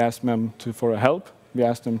and we asked them for help. We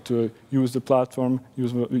asked them to use the platform,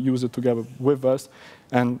 use it together with us,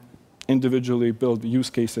 and individually build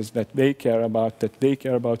use cases that they care about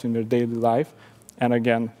in their daily life, and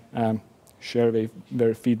again, share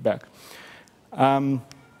their feedback.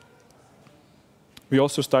 We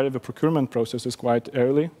also started the procurement processes quite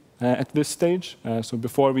early. at this stage. So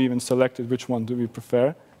before we even selected which one do we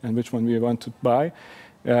prefer and which one we want to buy,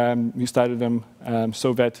 we started them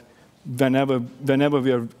so that whenever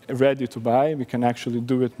we are ready to buy, we can actually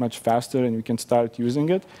do it much faster and we can start using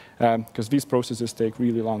it, because these processes take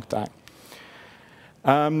really long time.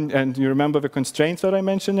 And you remember the constraints that I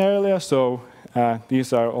mentioned earlier? So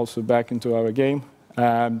these are also back into our game.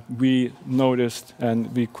 We noticed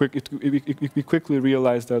and we quickly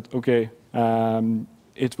realized that, okay,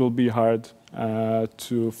 it will be hard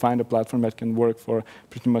to find a platform that can work for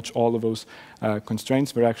pretty much all of those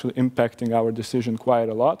constraints. We're actually impacting our decision quite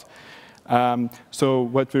a lot. So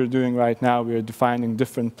what we're doing right now, we're defining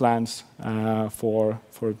different plans for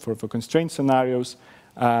constraint scenarios,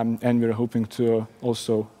 and we're hoping to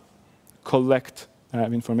also collect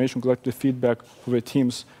information, collect the feedback for the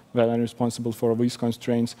teams that are responsible for these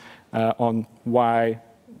constraints on why,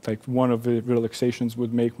 like, one of the relaxations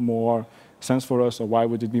would make more sense for us, or why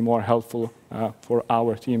would it be more helpful for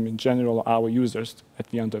our team in general, our users at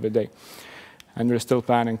the end of the day. And we're still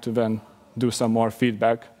planning to then do some more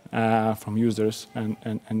feedback from users and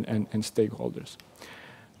stakeholders.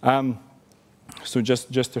 So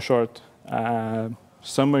just a short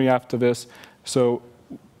summary after this. So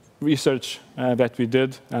research that we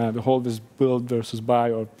did, the whole this build versus buy,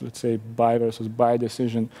 or let's say buy versus buy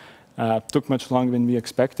decision, took much longer than we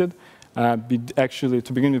expected. Actually,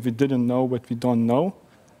 to begin with, we didn't know what we don't know,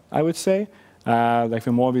 I would say. Like,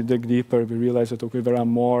 the more we dig deeper, we realize that, okay, there are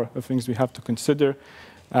more things we have to consider.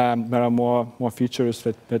 There are more features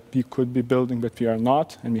that we could be building, but we are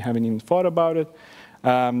not, and we haven't even thought about it.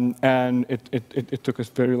 And it took us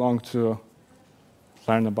very long to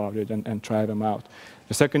learn about it and try them out.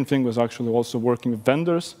 The second thing was actually also working with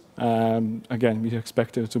vendors. Again, we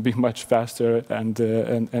expected it to be much faster, and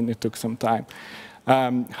it took some time.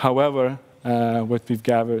 However, what we've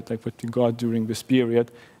gathered, like what we got during this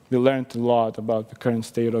period, we learned a lot about the current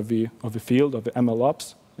state of the field, of the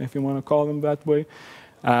MLOps, if you want to call them that way.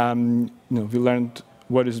 We learned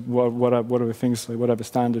what are the things, like what are the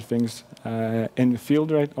standard things in the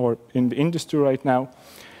field or in the industry right now.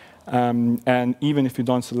 And even if you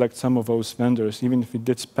don't select some of those vendors, even if you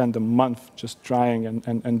did spend a month just trying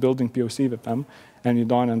and building POC with them, and you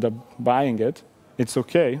don't end up buying it, it's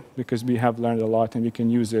okay, because we have learned a lot and we can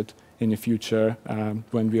use it in the future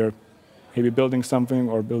when we are maybe building something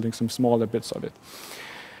or building some smaller bits of it.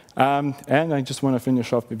 And I just want to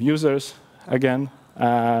finish off with users again.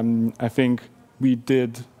 I think we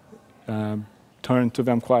did turn to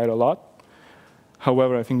them quite a lot.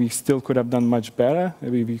 However, I think we still could have done much better.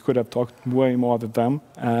 We could have talked way more with them.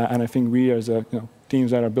 And I think we, as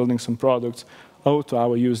teams that are building some products, owe to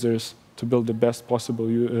our users to build the best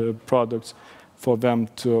possible products for them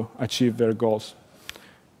to achieve their goals.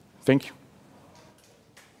 Thank you.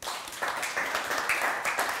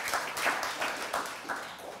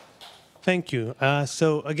 Thank you.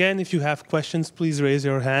 So again, if you have questions, please raise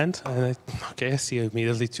your hand. Okay, I see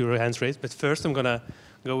immediately 2 hands raised. But first, I'm going to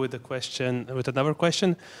go with another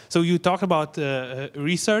question. So you talked about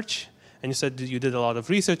research, and you said that you did a lot of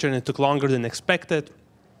research, and it took longer than expected.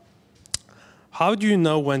 How do you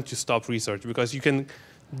know when to stop research? Because you can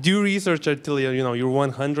do research until you're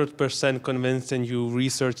 100% convinced and you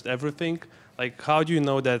researched everything. Like, how do you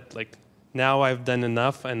know that, like, now I've done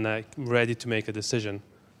enough and I'm ready to make a decision?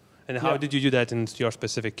 And how did you do that in your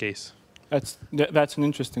specific case? That's an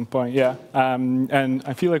interesting point, yeah. And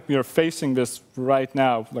I feel like we are facing this right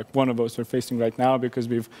now, like one of us are facing right now, because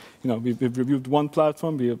we've reviewed one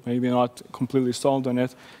platform, we maybe not completely sold on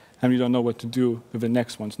it, and we don't know what to do with the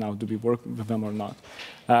next ones now. Do we work with them or not?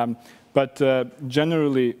 But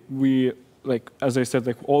generally, we, like, as I said,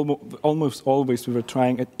 like almost always we were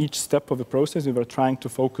trying at each step of the process, we were trying to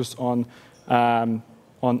focus on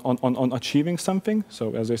achieving something.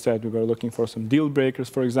 So as I said, we were looking for some deal breakers,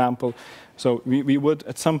 for example. So we would,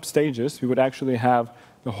 at some stages, we would actually have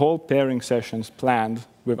the whole pairing sessions planned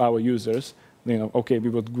with our users. Okay, we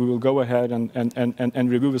will go ahead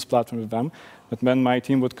and review this platform with them. But then my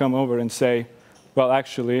team would come over and say, well,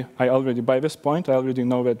 actually, by this point, I already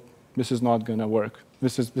know that this is not going to work.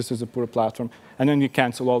 This is a poor platform. And then we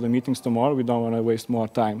cancel all the meetings tomorrow. We don't want to waste more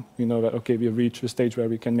time. We know that, okay, we've reached the stage where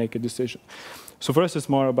we can make a decision. So for us, it's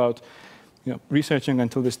more about researching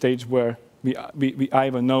until the stage where we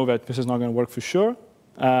either know that this is not going to work for sure,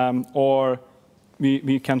 or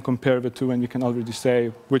we can compare the two and we can already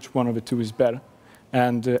say which one of the two is better.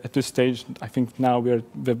 And at this stage, I think now we're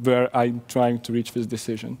where I'm trying to reach this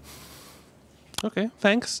decision. Okay,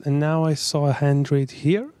 thanks. And now I saw a hand right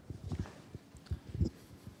here.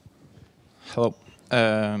 Hello.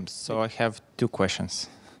 So I have 2 questions.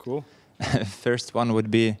 Cool. First one would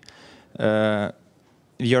be,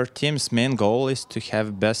 your team's main goal is to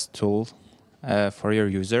have best tool for your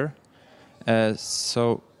user.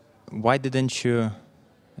 So why didn't you?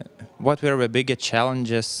 What were the biggest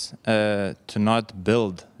challenges to not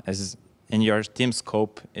build, as in your team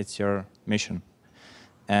scope, it's your mission?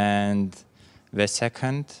 And the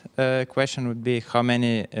second question would be, how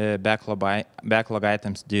many backlog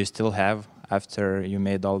items do you still have after you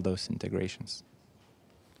made all those integrations?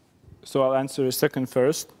 So I'll answer the second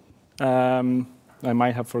first. I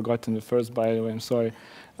might have forgotten the first, by the way, I'm sorry.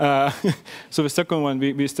 So the second one,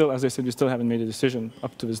 we still, as I said, we still haven't made a decision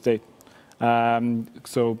up to this date.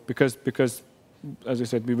 So because, as I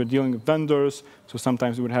said, we were dealing with vendors, so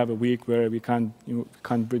sometimes we would have a week where we can't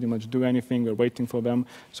pretty much do anything, we're waiting for them,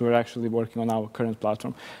 so we're actually working on our current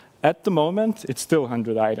platform. At the moment, it's still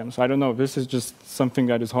 100 items. I don't know, this is just something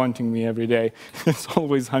that is haunting me every day. It's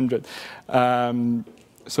always 100.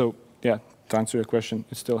 So yeah, to answer your question,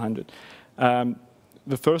 it's still 100.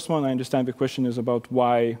 The first one, I understand the question is about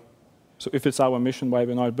why, so if it's our mission, why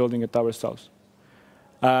we're not building it ourselves.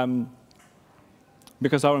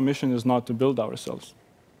 Because our mission is not to build ourselves.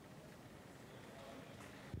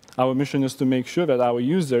 Our mission is to make sure that our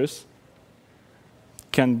users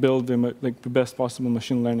can build the best possible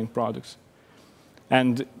machine learning products.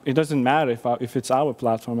 And it doesn't matter if it's our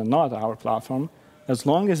platform and not our platform. As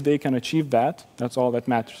long as they can achieve that, that's all that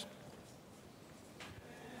matters.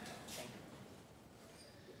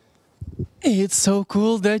 It's so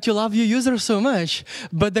cool that you love your users so much.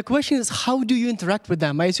 But the question is, how do you interact with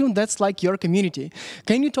them? I assume that's like your community.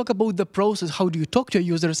 Can you talk about the process? How do you talk to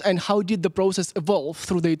your users? And how did the process evolve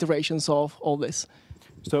through the iterations of all this?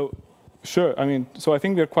 So, sure. I mean, so I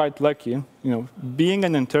think we're quite lucky. Being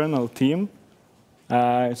an internal team,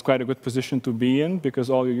 it's quite a good position to be in because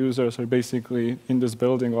all your users are basically in this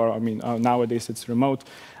building, or I mean, nowadays it's remote.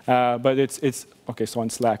 But it's okay. So on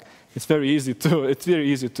Slack, it's very easy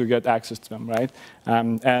to get access to them, right?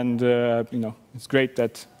 It's great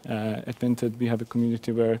that at Vinted we have a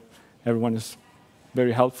community where everyone is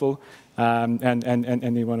very helpful and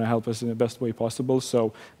they want to help us in the best way possible.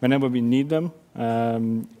 So whenever we need them,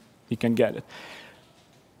 we can get it.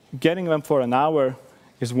 Getting them for an hour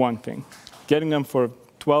is one thing. Getting them for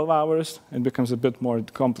 12 hours, it becomes a bit more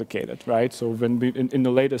complicated, right? So when we, in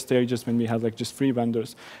the later stages, when we had like just 3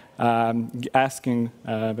 vendors, asking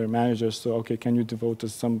their managers, so okay, can you devote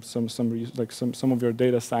us some of your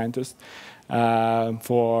data scientists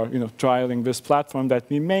for trialing this platform that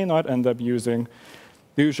we may not end up using?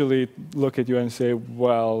 They usually look at you and say,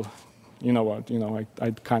 well, you know what,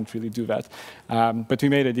 I can't really do that. But we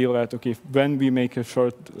made a deal that okay, when we make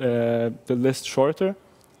the list shorter,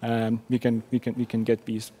 we can get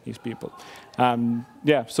these people.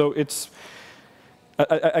 Yeah, so it's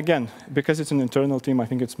again, because it's an internal team, I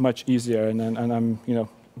think it's much easier, and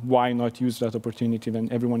why not use that opportunity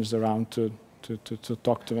when everyone is around to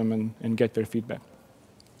talk to them and get their feedback.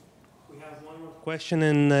 We have one more question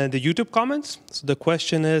in the YouTube comments. So the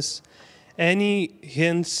question is, any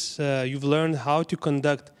hints you've learned how to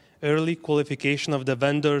conduct early qualification of the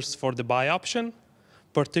vendors for the buy option,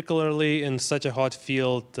 particularly in such a hot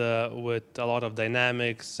field with a lot of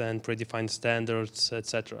dynamics and predefined standards,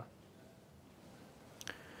 etc.?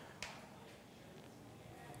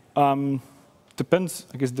 Depends.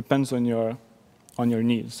 I guess depends on your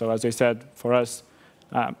needs. So as I said, for us,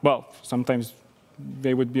 well, sometimes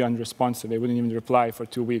they would be unresponsive. They wouldn't even reply for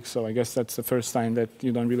 2 weeks. So I guess that's the first sign that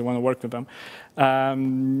you don't really want to work with them.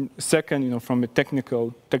 Second, from a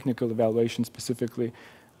technical evaluation specifically,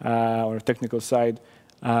 or technical side,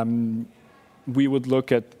 we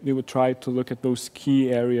would try to look at those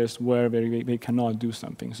key areas where they cannot do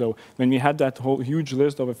something. So when we had that whole huge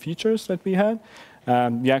list of features that we had,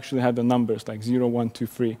 we actually had the numbers like 0, 1, 2,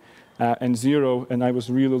 3, and 0. And I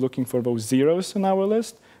was really looking for those zeros in our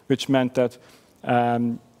list, which meant that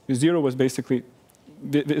 0 was basically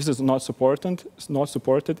this is not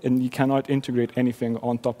supported, and you cannot integrate anything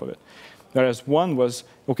on top of it. Whereas 1 was,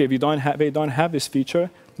 okay, they don't have this feature,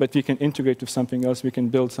 but we can integrate with something else, we can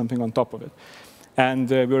build something on top of it. And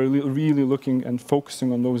we were really looking and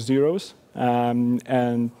focusing on those zeros,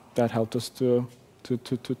 and that helped us to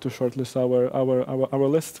shortlist our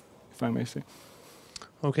list, if I may say.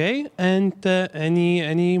 Okay, and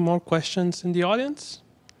any more questions in the audience?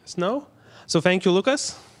 Yes, no? So thank you,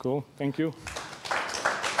 Lukas. Cool, thank you.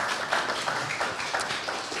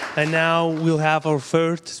 And now we'll have our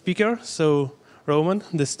third speaker. So, Roman,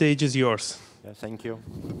 the stage is yours. Yeah, thank you.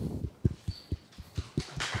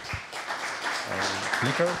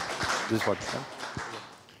 Clicker? This one.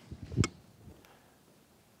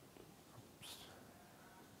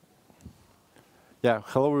 Yeah,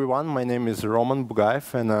 hello everyone. My name is Roman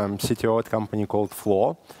Bugaev, and I'm CTO at a company called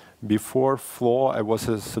Flow. Before Flow, I was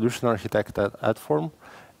a solution architect at Adform,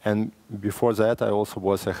 and before that, I also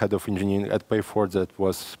was a head of engineering at Payfor that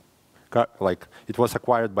was it was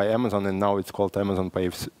acquired by Amazon, and now it's called Amazon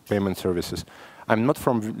Payment Services. I'm not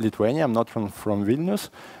from Lithuania. I'm not from Vilnius.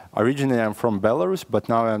 Originally, I'm from Belarus, but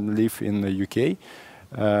now I live in the UK.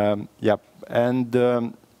 Yeah,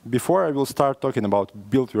 and before I will start talking about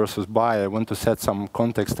build versus buy, I want to set some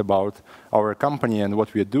context about our company and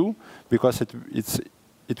what we do, because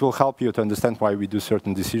it will help you to understand why we do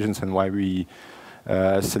certain decisions and why we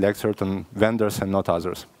select certain vendors and not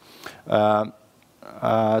others.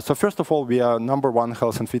 So first of all, we are #1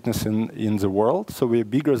 health and fitness in the world. So we're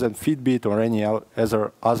bigger than Fitbit or any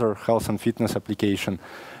other health and fitness application.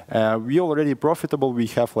 We're already profitable. We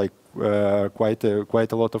have quite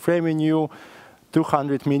a lot of revenue,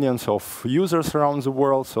 200 million of users around the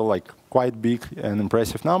world, so quite big and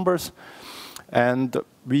impressive numbers. And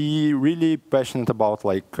we really passionate about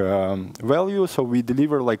value, so we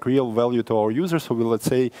deliver real value to our users. So let's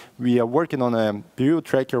say we are working on a period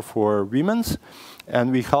tracker for women's,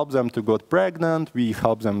 and we help them to get pregnant. We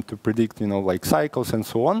help them to predict, cycles and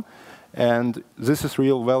so on. And this is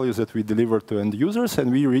real values that we deliver to end users,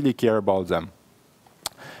 and we really care about them.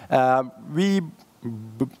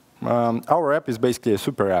 Our app is basically a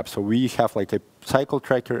super app. So we have a cycle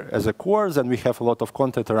tracker as a course, and we have a lot of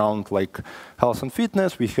content around health and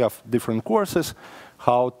fitness. We have different courses,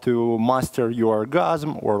 how to master your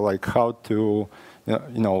orgasm, or how to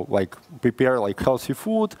prepare healthy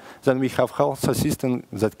food. Then we have health assistant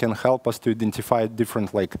that can help us to identify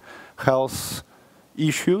different health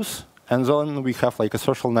issues. And then we have a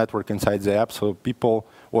social network inside the app, so people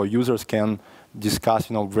or users can discuss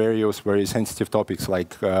various very sensitive topics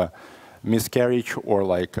like miscarriage or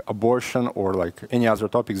abortion or any other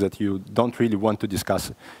topics that you don't really want to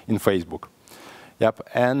discuss in Facebook. Yep,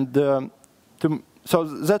 and so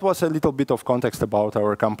that was a little bit of context about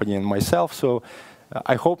our company and myself. So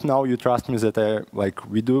I hope now you trust me that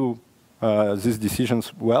we do these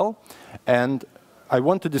decisions well. And I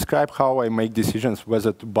want to describe how I make decisions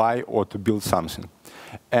whether to buy or to build something.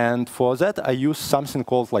 And for that, I use something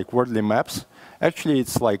called wordly maps. Actually,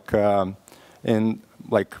 it's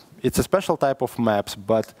it's a special type of maps,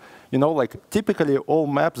 but typically all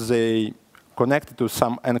maps, they connect to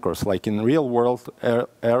some anchors. Like in real world,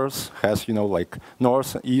 Earth has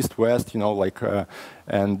north, east, west,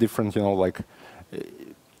 and different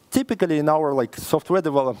typically in our software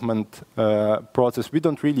development process, we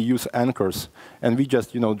don't really use anchors, and we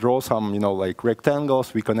just draw some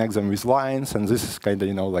rectangles, we connect them with lines, and this is kind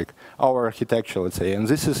of our architecture, let's say. And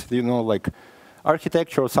this is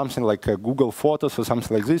architecture or something like Google Photos or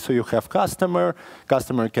something like this. So you have customer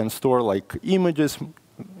can store images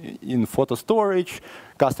in photo storage,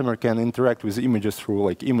 customer can interact with images through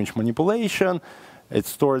image manipulation. It's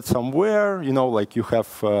stored somewhere, you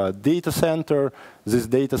have a data center. This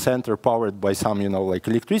data center powered by some,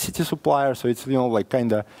 electricity supplier. So it's,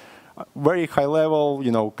 kind of very high level,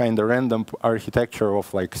 kind of random architecture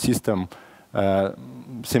of system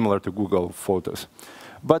similar to Google Photos.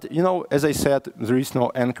 But, as I said, there is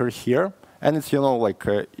no anchor here, and it's,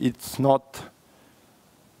 it's not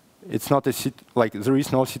there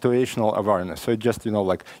is no situational awareness. So it's just,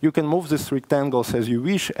 you can move these rectangles as you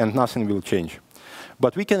wish, and nothing will change.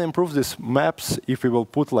 But we can improve these maps if we will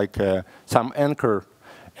put some anchor,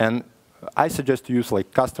 and I suggest to use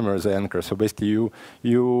customer as an anchor. So basically,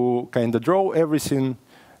 you kind of draw everything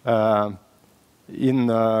in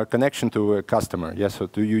connection to a customer, yes, so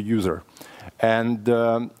to your user. And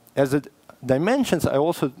as a dimensions, I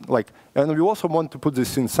also and we also want to put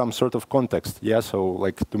this in some sort of context, yeah,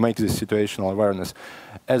 so to make this situational awareness.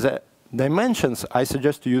 As a dimensions, I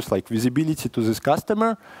suggest to use visibility to this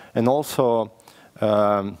customer, and also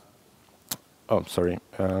and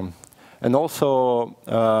also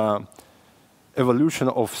evolution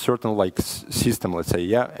of certain system, let's say,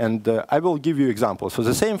 yeah. And I will give you examples. So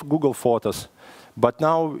the same for Google Photos, but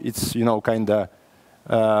now it's kind of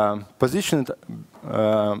positioned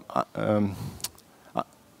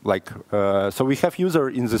so we have user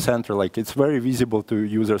in the center, it's very visible to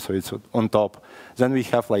user, so it's on top. Then we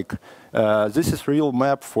have this is real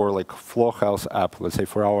map for Flow Health app, let's say,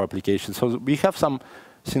 for our application. So we have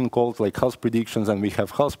something called health predictions, and we have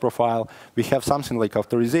health profile. We have something like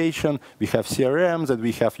authorization. We have CRM that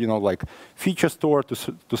we have feature store to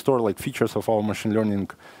store features of our machine learning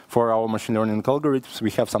for our machine learning algorithms. We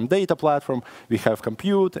have some data platform. We have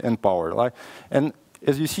compute and power. And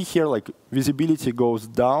as you see here, visibility goes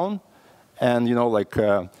down, and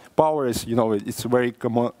power is it's very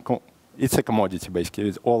it's a commodity, basically.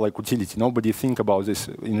 It's all like utility. Nobody think about this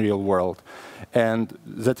in real world. And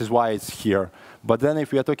that is why it's here. But then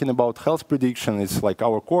if we are talking about health prediction, it's like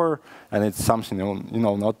our core, and it's something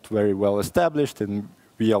not very well established, and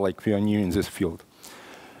we are new in this field.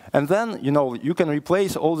 And then you can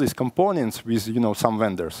replace all these components with some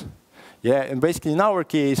vendors. Yeah, and basically in our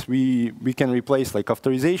case, we can replace like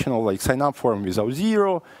authorization or like sign up form with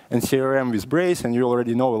Auth0 and CRM with Braze, and you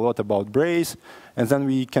already know a lot about Braze. And then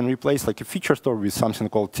we can replace like a feature store with something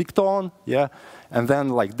called Tikton, yeah. And then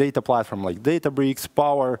like data platform like Databricks,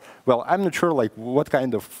 Power. Well, I'm not sure like what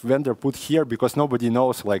kind of vendor put here because nobody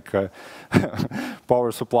knows like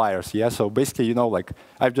power suppliers, yeah. So basically, like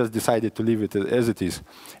I've just decided to leave it as it is.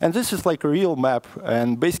 And this is like a real map,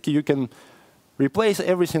 and basically you can replace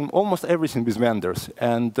everything, almost everything with vendors.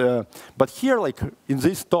 And but here, like in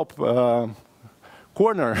this top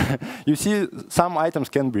corner, you see some items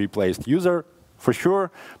can be replaced. User, for sure,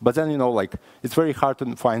 but then like it's very hard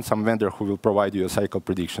to find some vendor who will provide you a cycle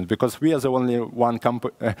predictions because we are the only one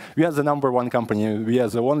company, we are the #1 company, we are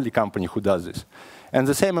the only company who does this. And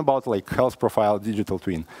the same about like health profile, digital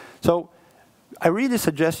twin. So I really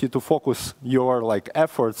suggest you to focus your like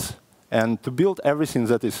efforts and to build everything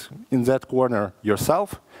that is in that corner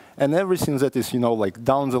yourself, and everything that is like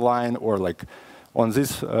down the line or like on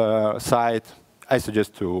this side, I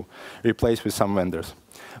suggest to replace with some vendors.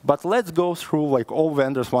 But let's go through like all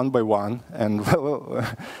vendors one by one, and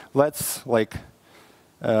let's like,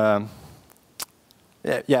 yeah,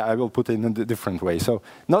 I will put it in a different way. So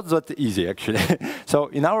not that easy actually. So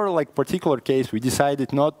in our like particular case, we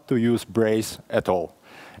decided not to use Braze at all.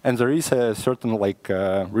 And there is a certain like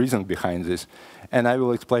reason behind this, and I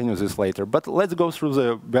will explain you this later. But let's go through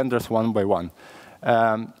the vendors one by one.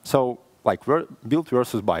 So like build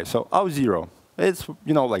versus buy. So Auth0, it's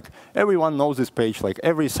like everyone knows this page. Like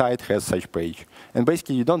every site has such page, and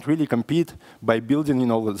basically you don't really compete by building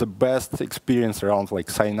the best experience around like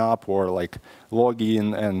sign up or like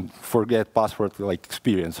login and forget password like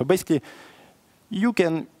experience. So basically you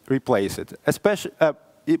can replace it, especially.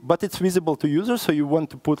 But it's visible to users, so you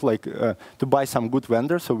want to put like to buy some good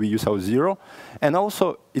vendors. So we use Auth0, and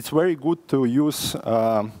also it's very good to use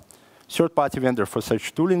third-party vendor for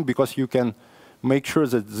such tooling because you can make sure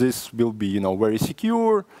that this will be very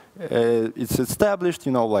secure, it's established,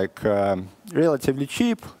 like relatively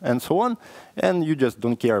cheap, and so on. And you just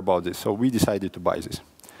don't care about this. So we decided to buy this.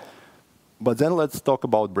 But then let's talk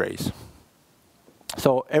about Braze.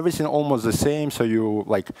 So everything almost the same. So you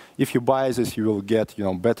like, if you buy this, you will get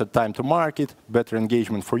better time to market, better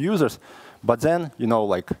engagement for users. But then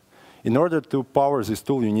like, in order to power this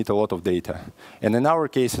tool, you need a lot of data. And in our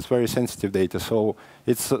case, it's very sensitive data. So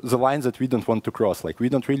it's the lines that we don't want to cross. Like we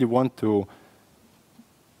don't really want to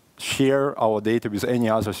share our data with any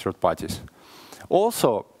other third parties.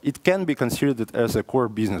 Also, it can be considered as a core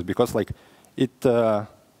business because like it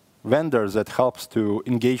vendor that helps to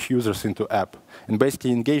engage users into app. And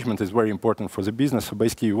basically engagement is very important for the business, so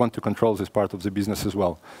basically you want to control this part of the business as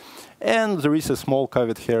well. And there is a small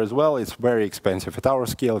caveat here as well, it's very expensive. At our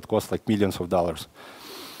scale it costs like millions of dollars.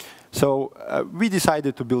 So we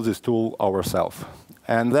decided to build this tool ourselves.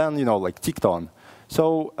 And then like Tikton.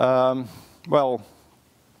 So well,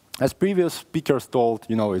 as previous speakers told,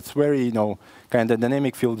 it's very kind of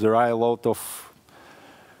dynamic field. There are a lot of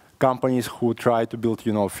companies who try to build,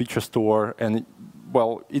 feature store, and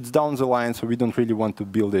well, it's down the line, so we don't really want to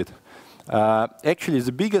build it. Actually,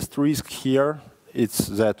 the biggest risk here is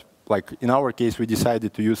that, like in our case, we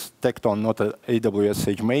decided to use Tekton, not an AWS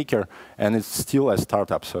SageMaker, and it's still a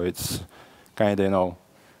startup, so it's kind of,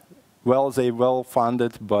 well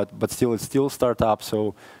funded, but still it's still startup.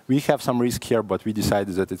 So we have some risk here, but we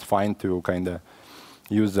decided that it's fine to kind of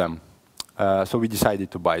use them. So we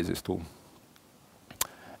decided to buy this tool.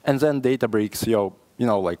 And then Databricks,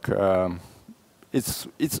 like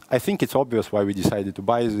I think it's obvious why we decided to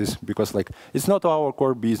buy this because like it's not our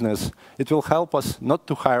core business. It will help us not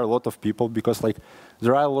to hire a lot of people because like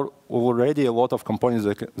there are already a lot of components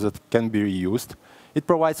that can be reused. It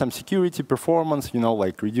provides some security, performance,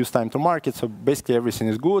 like reduced time to market. So basically everything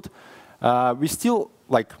is good. We still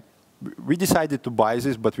like we decided to buy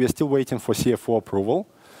this, but we are still waiting for CFO approval.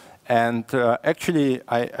 And actually,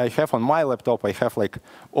 I have on my laptop, I have like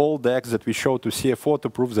all decks that we show to CFO to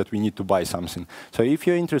prove that we need to buy something. So if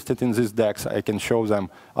you're interested in these decks, I can show them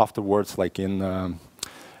afterwards, like in,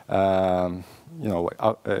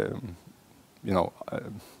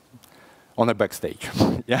 on a backstage.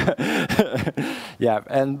 Yeah, yeah,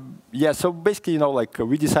 and yeah. So basically, like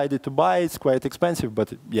we decided to buy. It's quite expensive,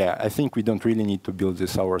 but yeah, I think we don't really need to build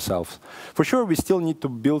this ourselves. For sure, we still need to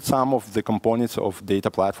build some of the components of data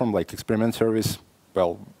platform, like experiment service.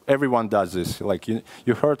 well, everyone does this. Like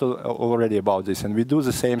you heard already about this, and we do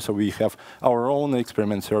the same. So we have our own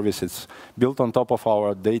experiment service. It's built on top of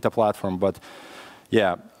our data platform. But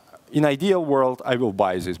yeah, in ideal world, I will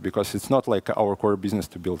buy this because it's not like our core business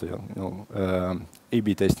to build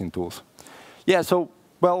A/B testing tools. Yeah. So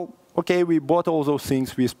well, okay, we bought all those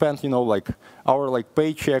things. We spent like our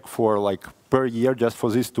paycheck for per year just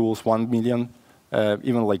for these tools, 1 million,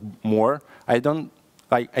 even more. I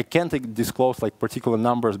can't disclose particular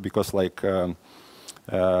numbers because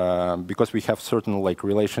because we have certain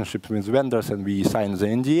relationships with vendors and we signed the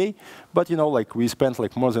NDA. But we spent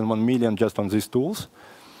more than 1 million just on these tools.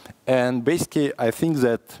 And basically, I think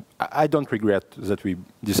that I don't regret that we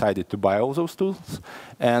decided to buy all those tools.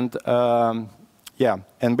 And yeah,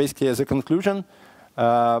 and basically as a conclusion,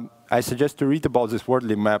 I suggest to read about these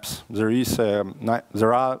worldly maps. There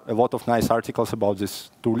are a lot of nice articles about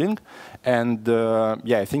this tooling, and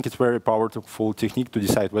yeah, I think it's very powerful technique to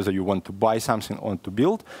decide whether you want to buy something or to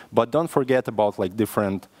build. But don't forget about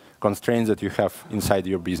different constraints that you have inside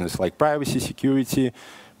your business, like privacy, security,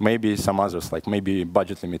 maybe some others, like maybe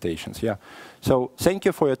budget limitations. Yeah. So thank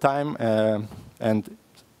you for your time, and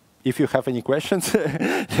if you have any questions,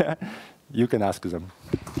 yeah, you can ask them.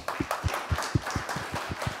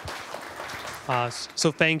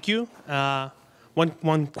 So thank you.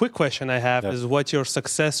 One quick question I have is what's your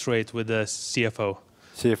success rate with the CFO?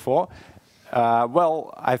 CFO?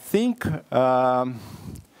 Well, I think,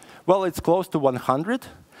 well, it's close to 100,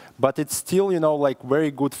 but it's still,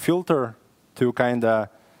 very good filter to kind of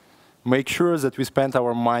make sure that we spend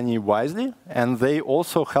our money wisely, and they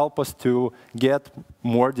also help us to get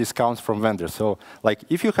more discounts from vendors. So,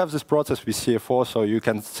 if you have this process with CFO, so you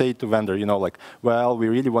can say to vendor, well, we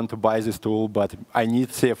really want to buy this tool, but I need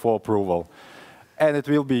CFO approval. And it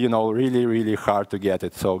will be, really, really hard to get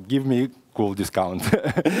it. So give me cool discount.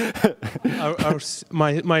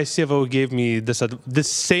 My CFO gave me this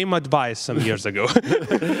same advice some years ago.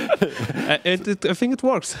 I think it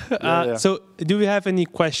works. Yeah. So do we have any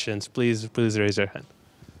questions? Please raise your hand.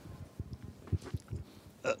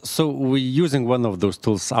 So we're using one of those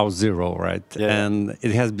tools, Auth0, right? Yeah. And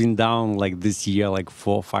it has been down this year,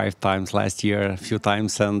 4 or 5 times, last year a few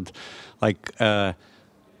times. And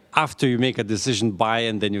after you make a decision, buy,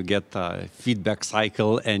 and then you get a feedback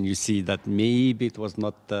cycle, and you see that maybe it was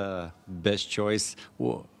not the best choice.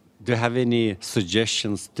 Do you have any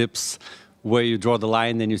suggestions, tips, where you draw the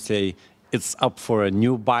line and you say it's up for a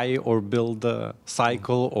new buy or build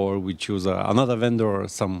cycle, or we choose another vendor or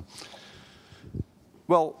some?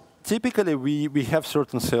 Well, typically we have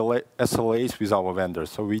certain SLAs with our vendors.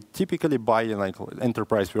 So we typically buy an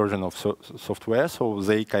enterprise version of software, so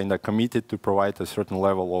they kind of committed to provide a certain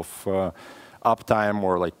level of uptime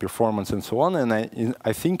or performance and so on. And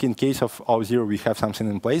I think in case of Auth0 we have something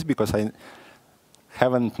in place, because I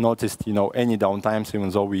haven't noticed any downtimes, even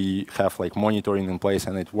though we have monitoring in place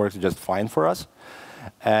and it works just fine for us.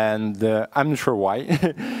 And I'm not sure why.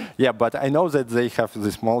 Yeah, but I know that they have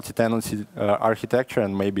this multi-tenancy architecture,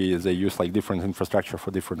 and maybe they use different infrastructure for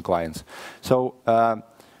different clients. So,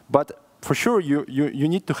 but for sure, you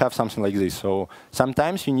need to have something like this. So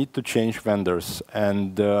sometimes you need to change vendors,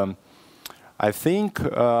 and I think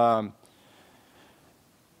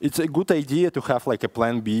it's a good idea to have a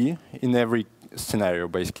plan B in every scenario.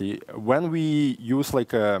 Basically, when we use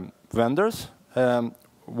vendors.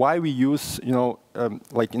 Why we use, in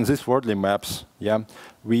these worldly maps, yeah,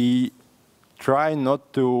 we try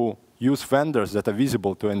not to use vendors that are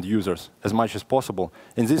visible to end users as much as possible.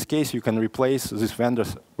 In this case, you can replace these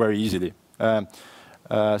vendors very easily.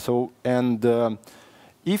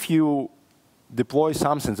 If you deploy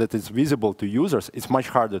something that is visible to users, it's much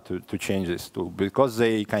harder to change this tool, because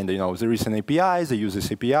they kind of, there is an API, they use this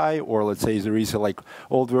API, or let's say there is a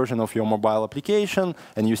old version of your mobile application,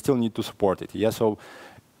 and you still need to support it. Yeah, so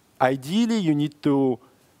ideally, you need to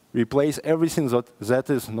replace everything that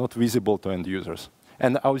is not visible to end users.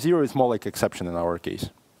 And Auth0 is more exception in our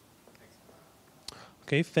case.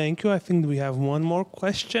 OK, thank you. I think we have one more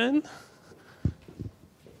question.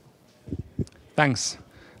 Thanks.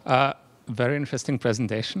 Very interesting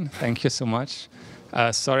presentation. Thank you so much.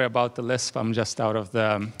 Sorry about the lisp. I'm just out of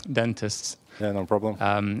the dentist. Yeah, no problem.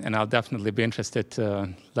 And I'll definitely be interested to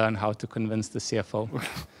learn how to convince the CFO.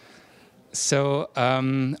 So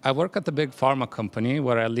I work at a big pharma company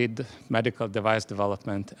where I lead medical device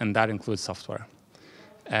development, and that includes software.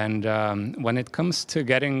 And when it comes to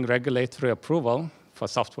getting regulatory approval for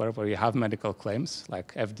software where you have medical claims,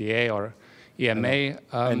 like FDA or EMA,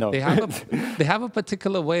 they have a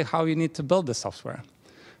particular way how you need to build the software.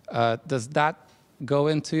 Does that go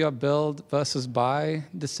into your build versus buy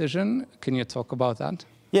decision? Can you talk about that?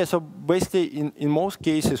 Yeah, so basically, in most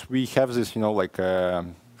cases, we have this,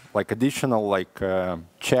 like additional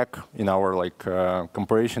check in our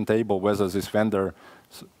comparison table whether this vendor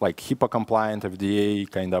like HIPAA compliant, FDA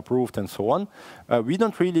kind of approved, and so on. We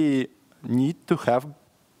don't really need to have.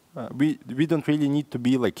 We don't really need to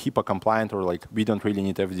be like HIPAA compliant or like we don't really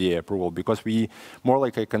need FDA approval because we more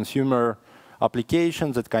like a consumer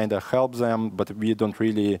application that kind of helps them, but we don't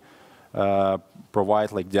really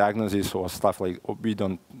provide like diagnosis or stuff like we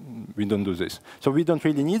don't do this. So we don't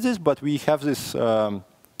really need this, but we have this.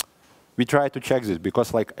 We try to check this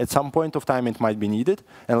because like at some point of time it might be needed.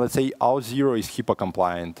 And let's say Auth0 is HIPAA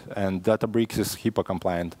compliant and Databricks is HIPAA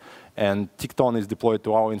compliant and Tecton is deployed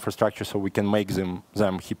to our infrastructure so we can make them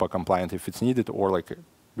HIPAA compliant if it's needed, or like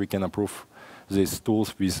we can approve these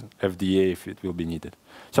tools with FDA if it will be needed.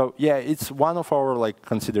 So yeah, it's one of our like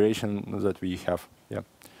considerations that we have. Yeah.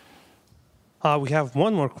 We have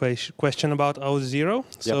one more question about Auth0.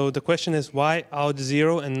 So the question is why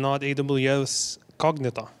Auth0 and not AWS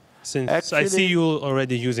Cognito? Since actually, I see you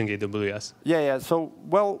already using AWS. Yeah. So,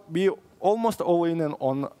 well, we almost all in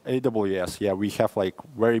on AWS. Yeah, we have like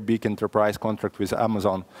very big enterprise contract with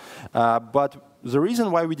Amazon. But the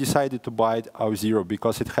reason why we decided to buy Auth0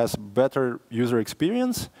 because it has better user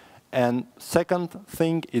experience, and second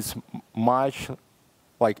thing is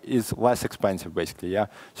is less expensive basically. Yeah.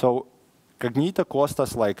 So Cognito cost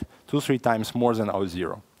us like 2-3 times more than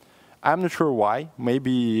Auth0. I'm not sure why.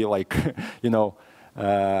 Maybe like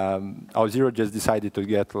Auth0 just decided to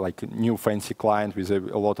get like a new fancy client with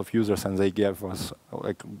a lot of users, and they gave us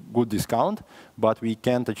like good discount. But we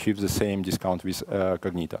can't achieve the same discount with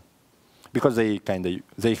Cognito because they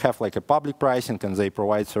have like a public pricing and they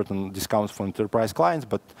provide certain discounts for enterprise clients,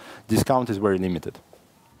 but discount is very limited.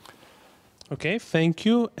 Okay, thank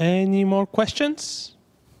you. Any more questions?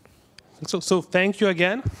 So thank you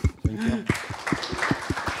again. Thank you.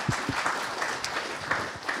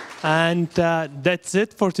 And that's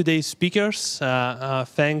it for today's speakers.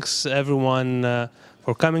 Thanks everyone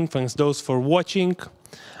for coming. Thanks those for watching.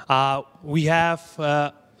 We have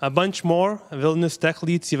a bunch more Vilnius Tech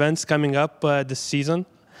Leads events coming up this season.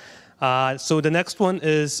 So the next one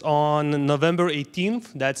is on November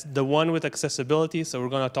 18th. That's the one with accessibility. So we're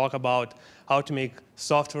going to talk about how to make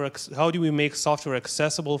software. How do we make software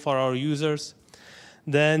accessible for our users?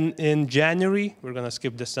 Then in January, we're going to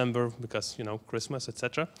skip December because Christmas,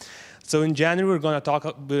 etc. So in January, we're going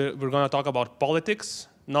to talk about politics,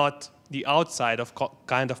 not the outside of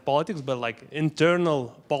kind of politics, but like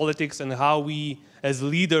internal politics and how we as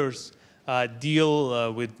leaders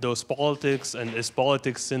deal with those politics, and is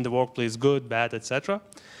politics in the workplace good, bad, etc.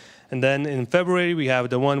 And then in February, we have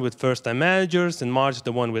the one with first-time managers. In March,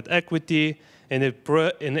 the one with equity. In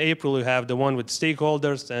April, we have the one with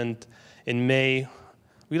stakeholders. And in May,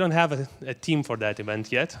 we don't have a team for that event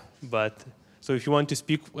yet, but so if you want to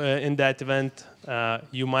speak in that event,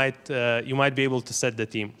 you might be able to set the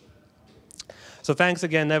team. So thanks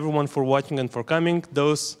again, everyone, for watching and for coming.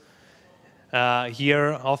 Those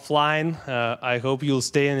here offline, I hope you'll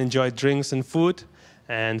stay and enjoy drinks and food.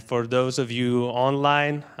 And for those of you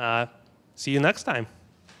online, see you next time.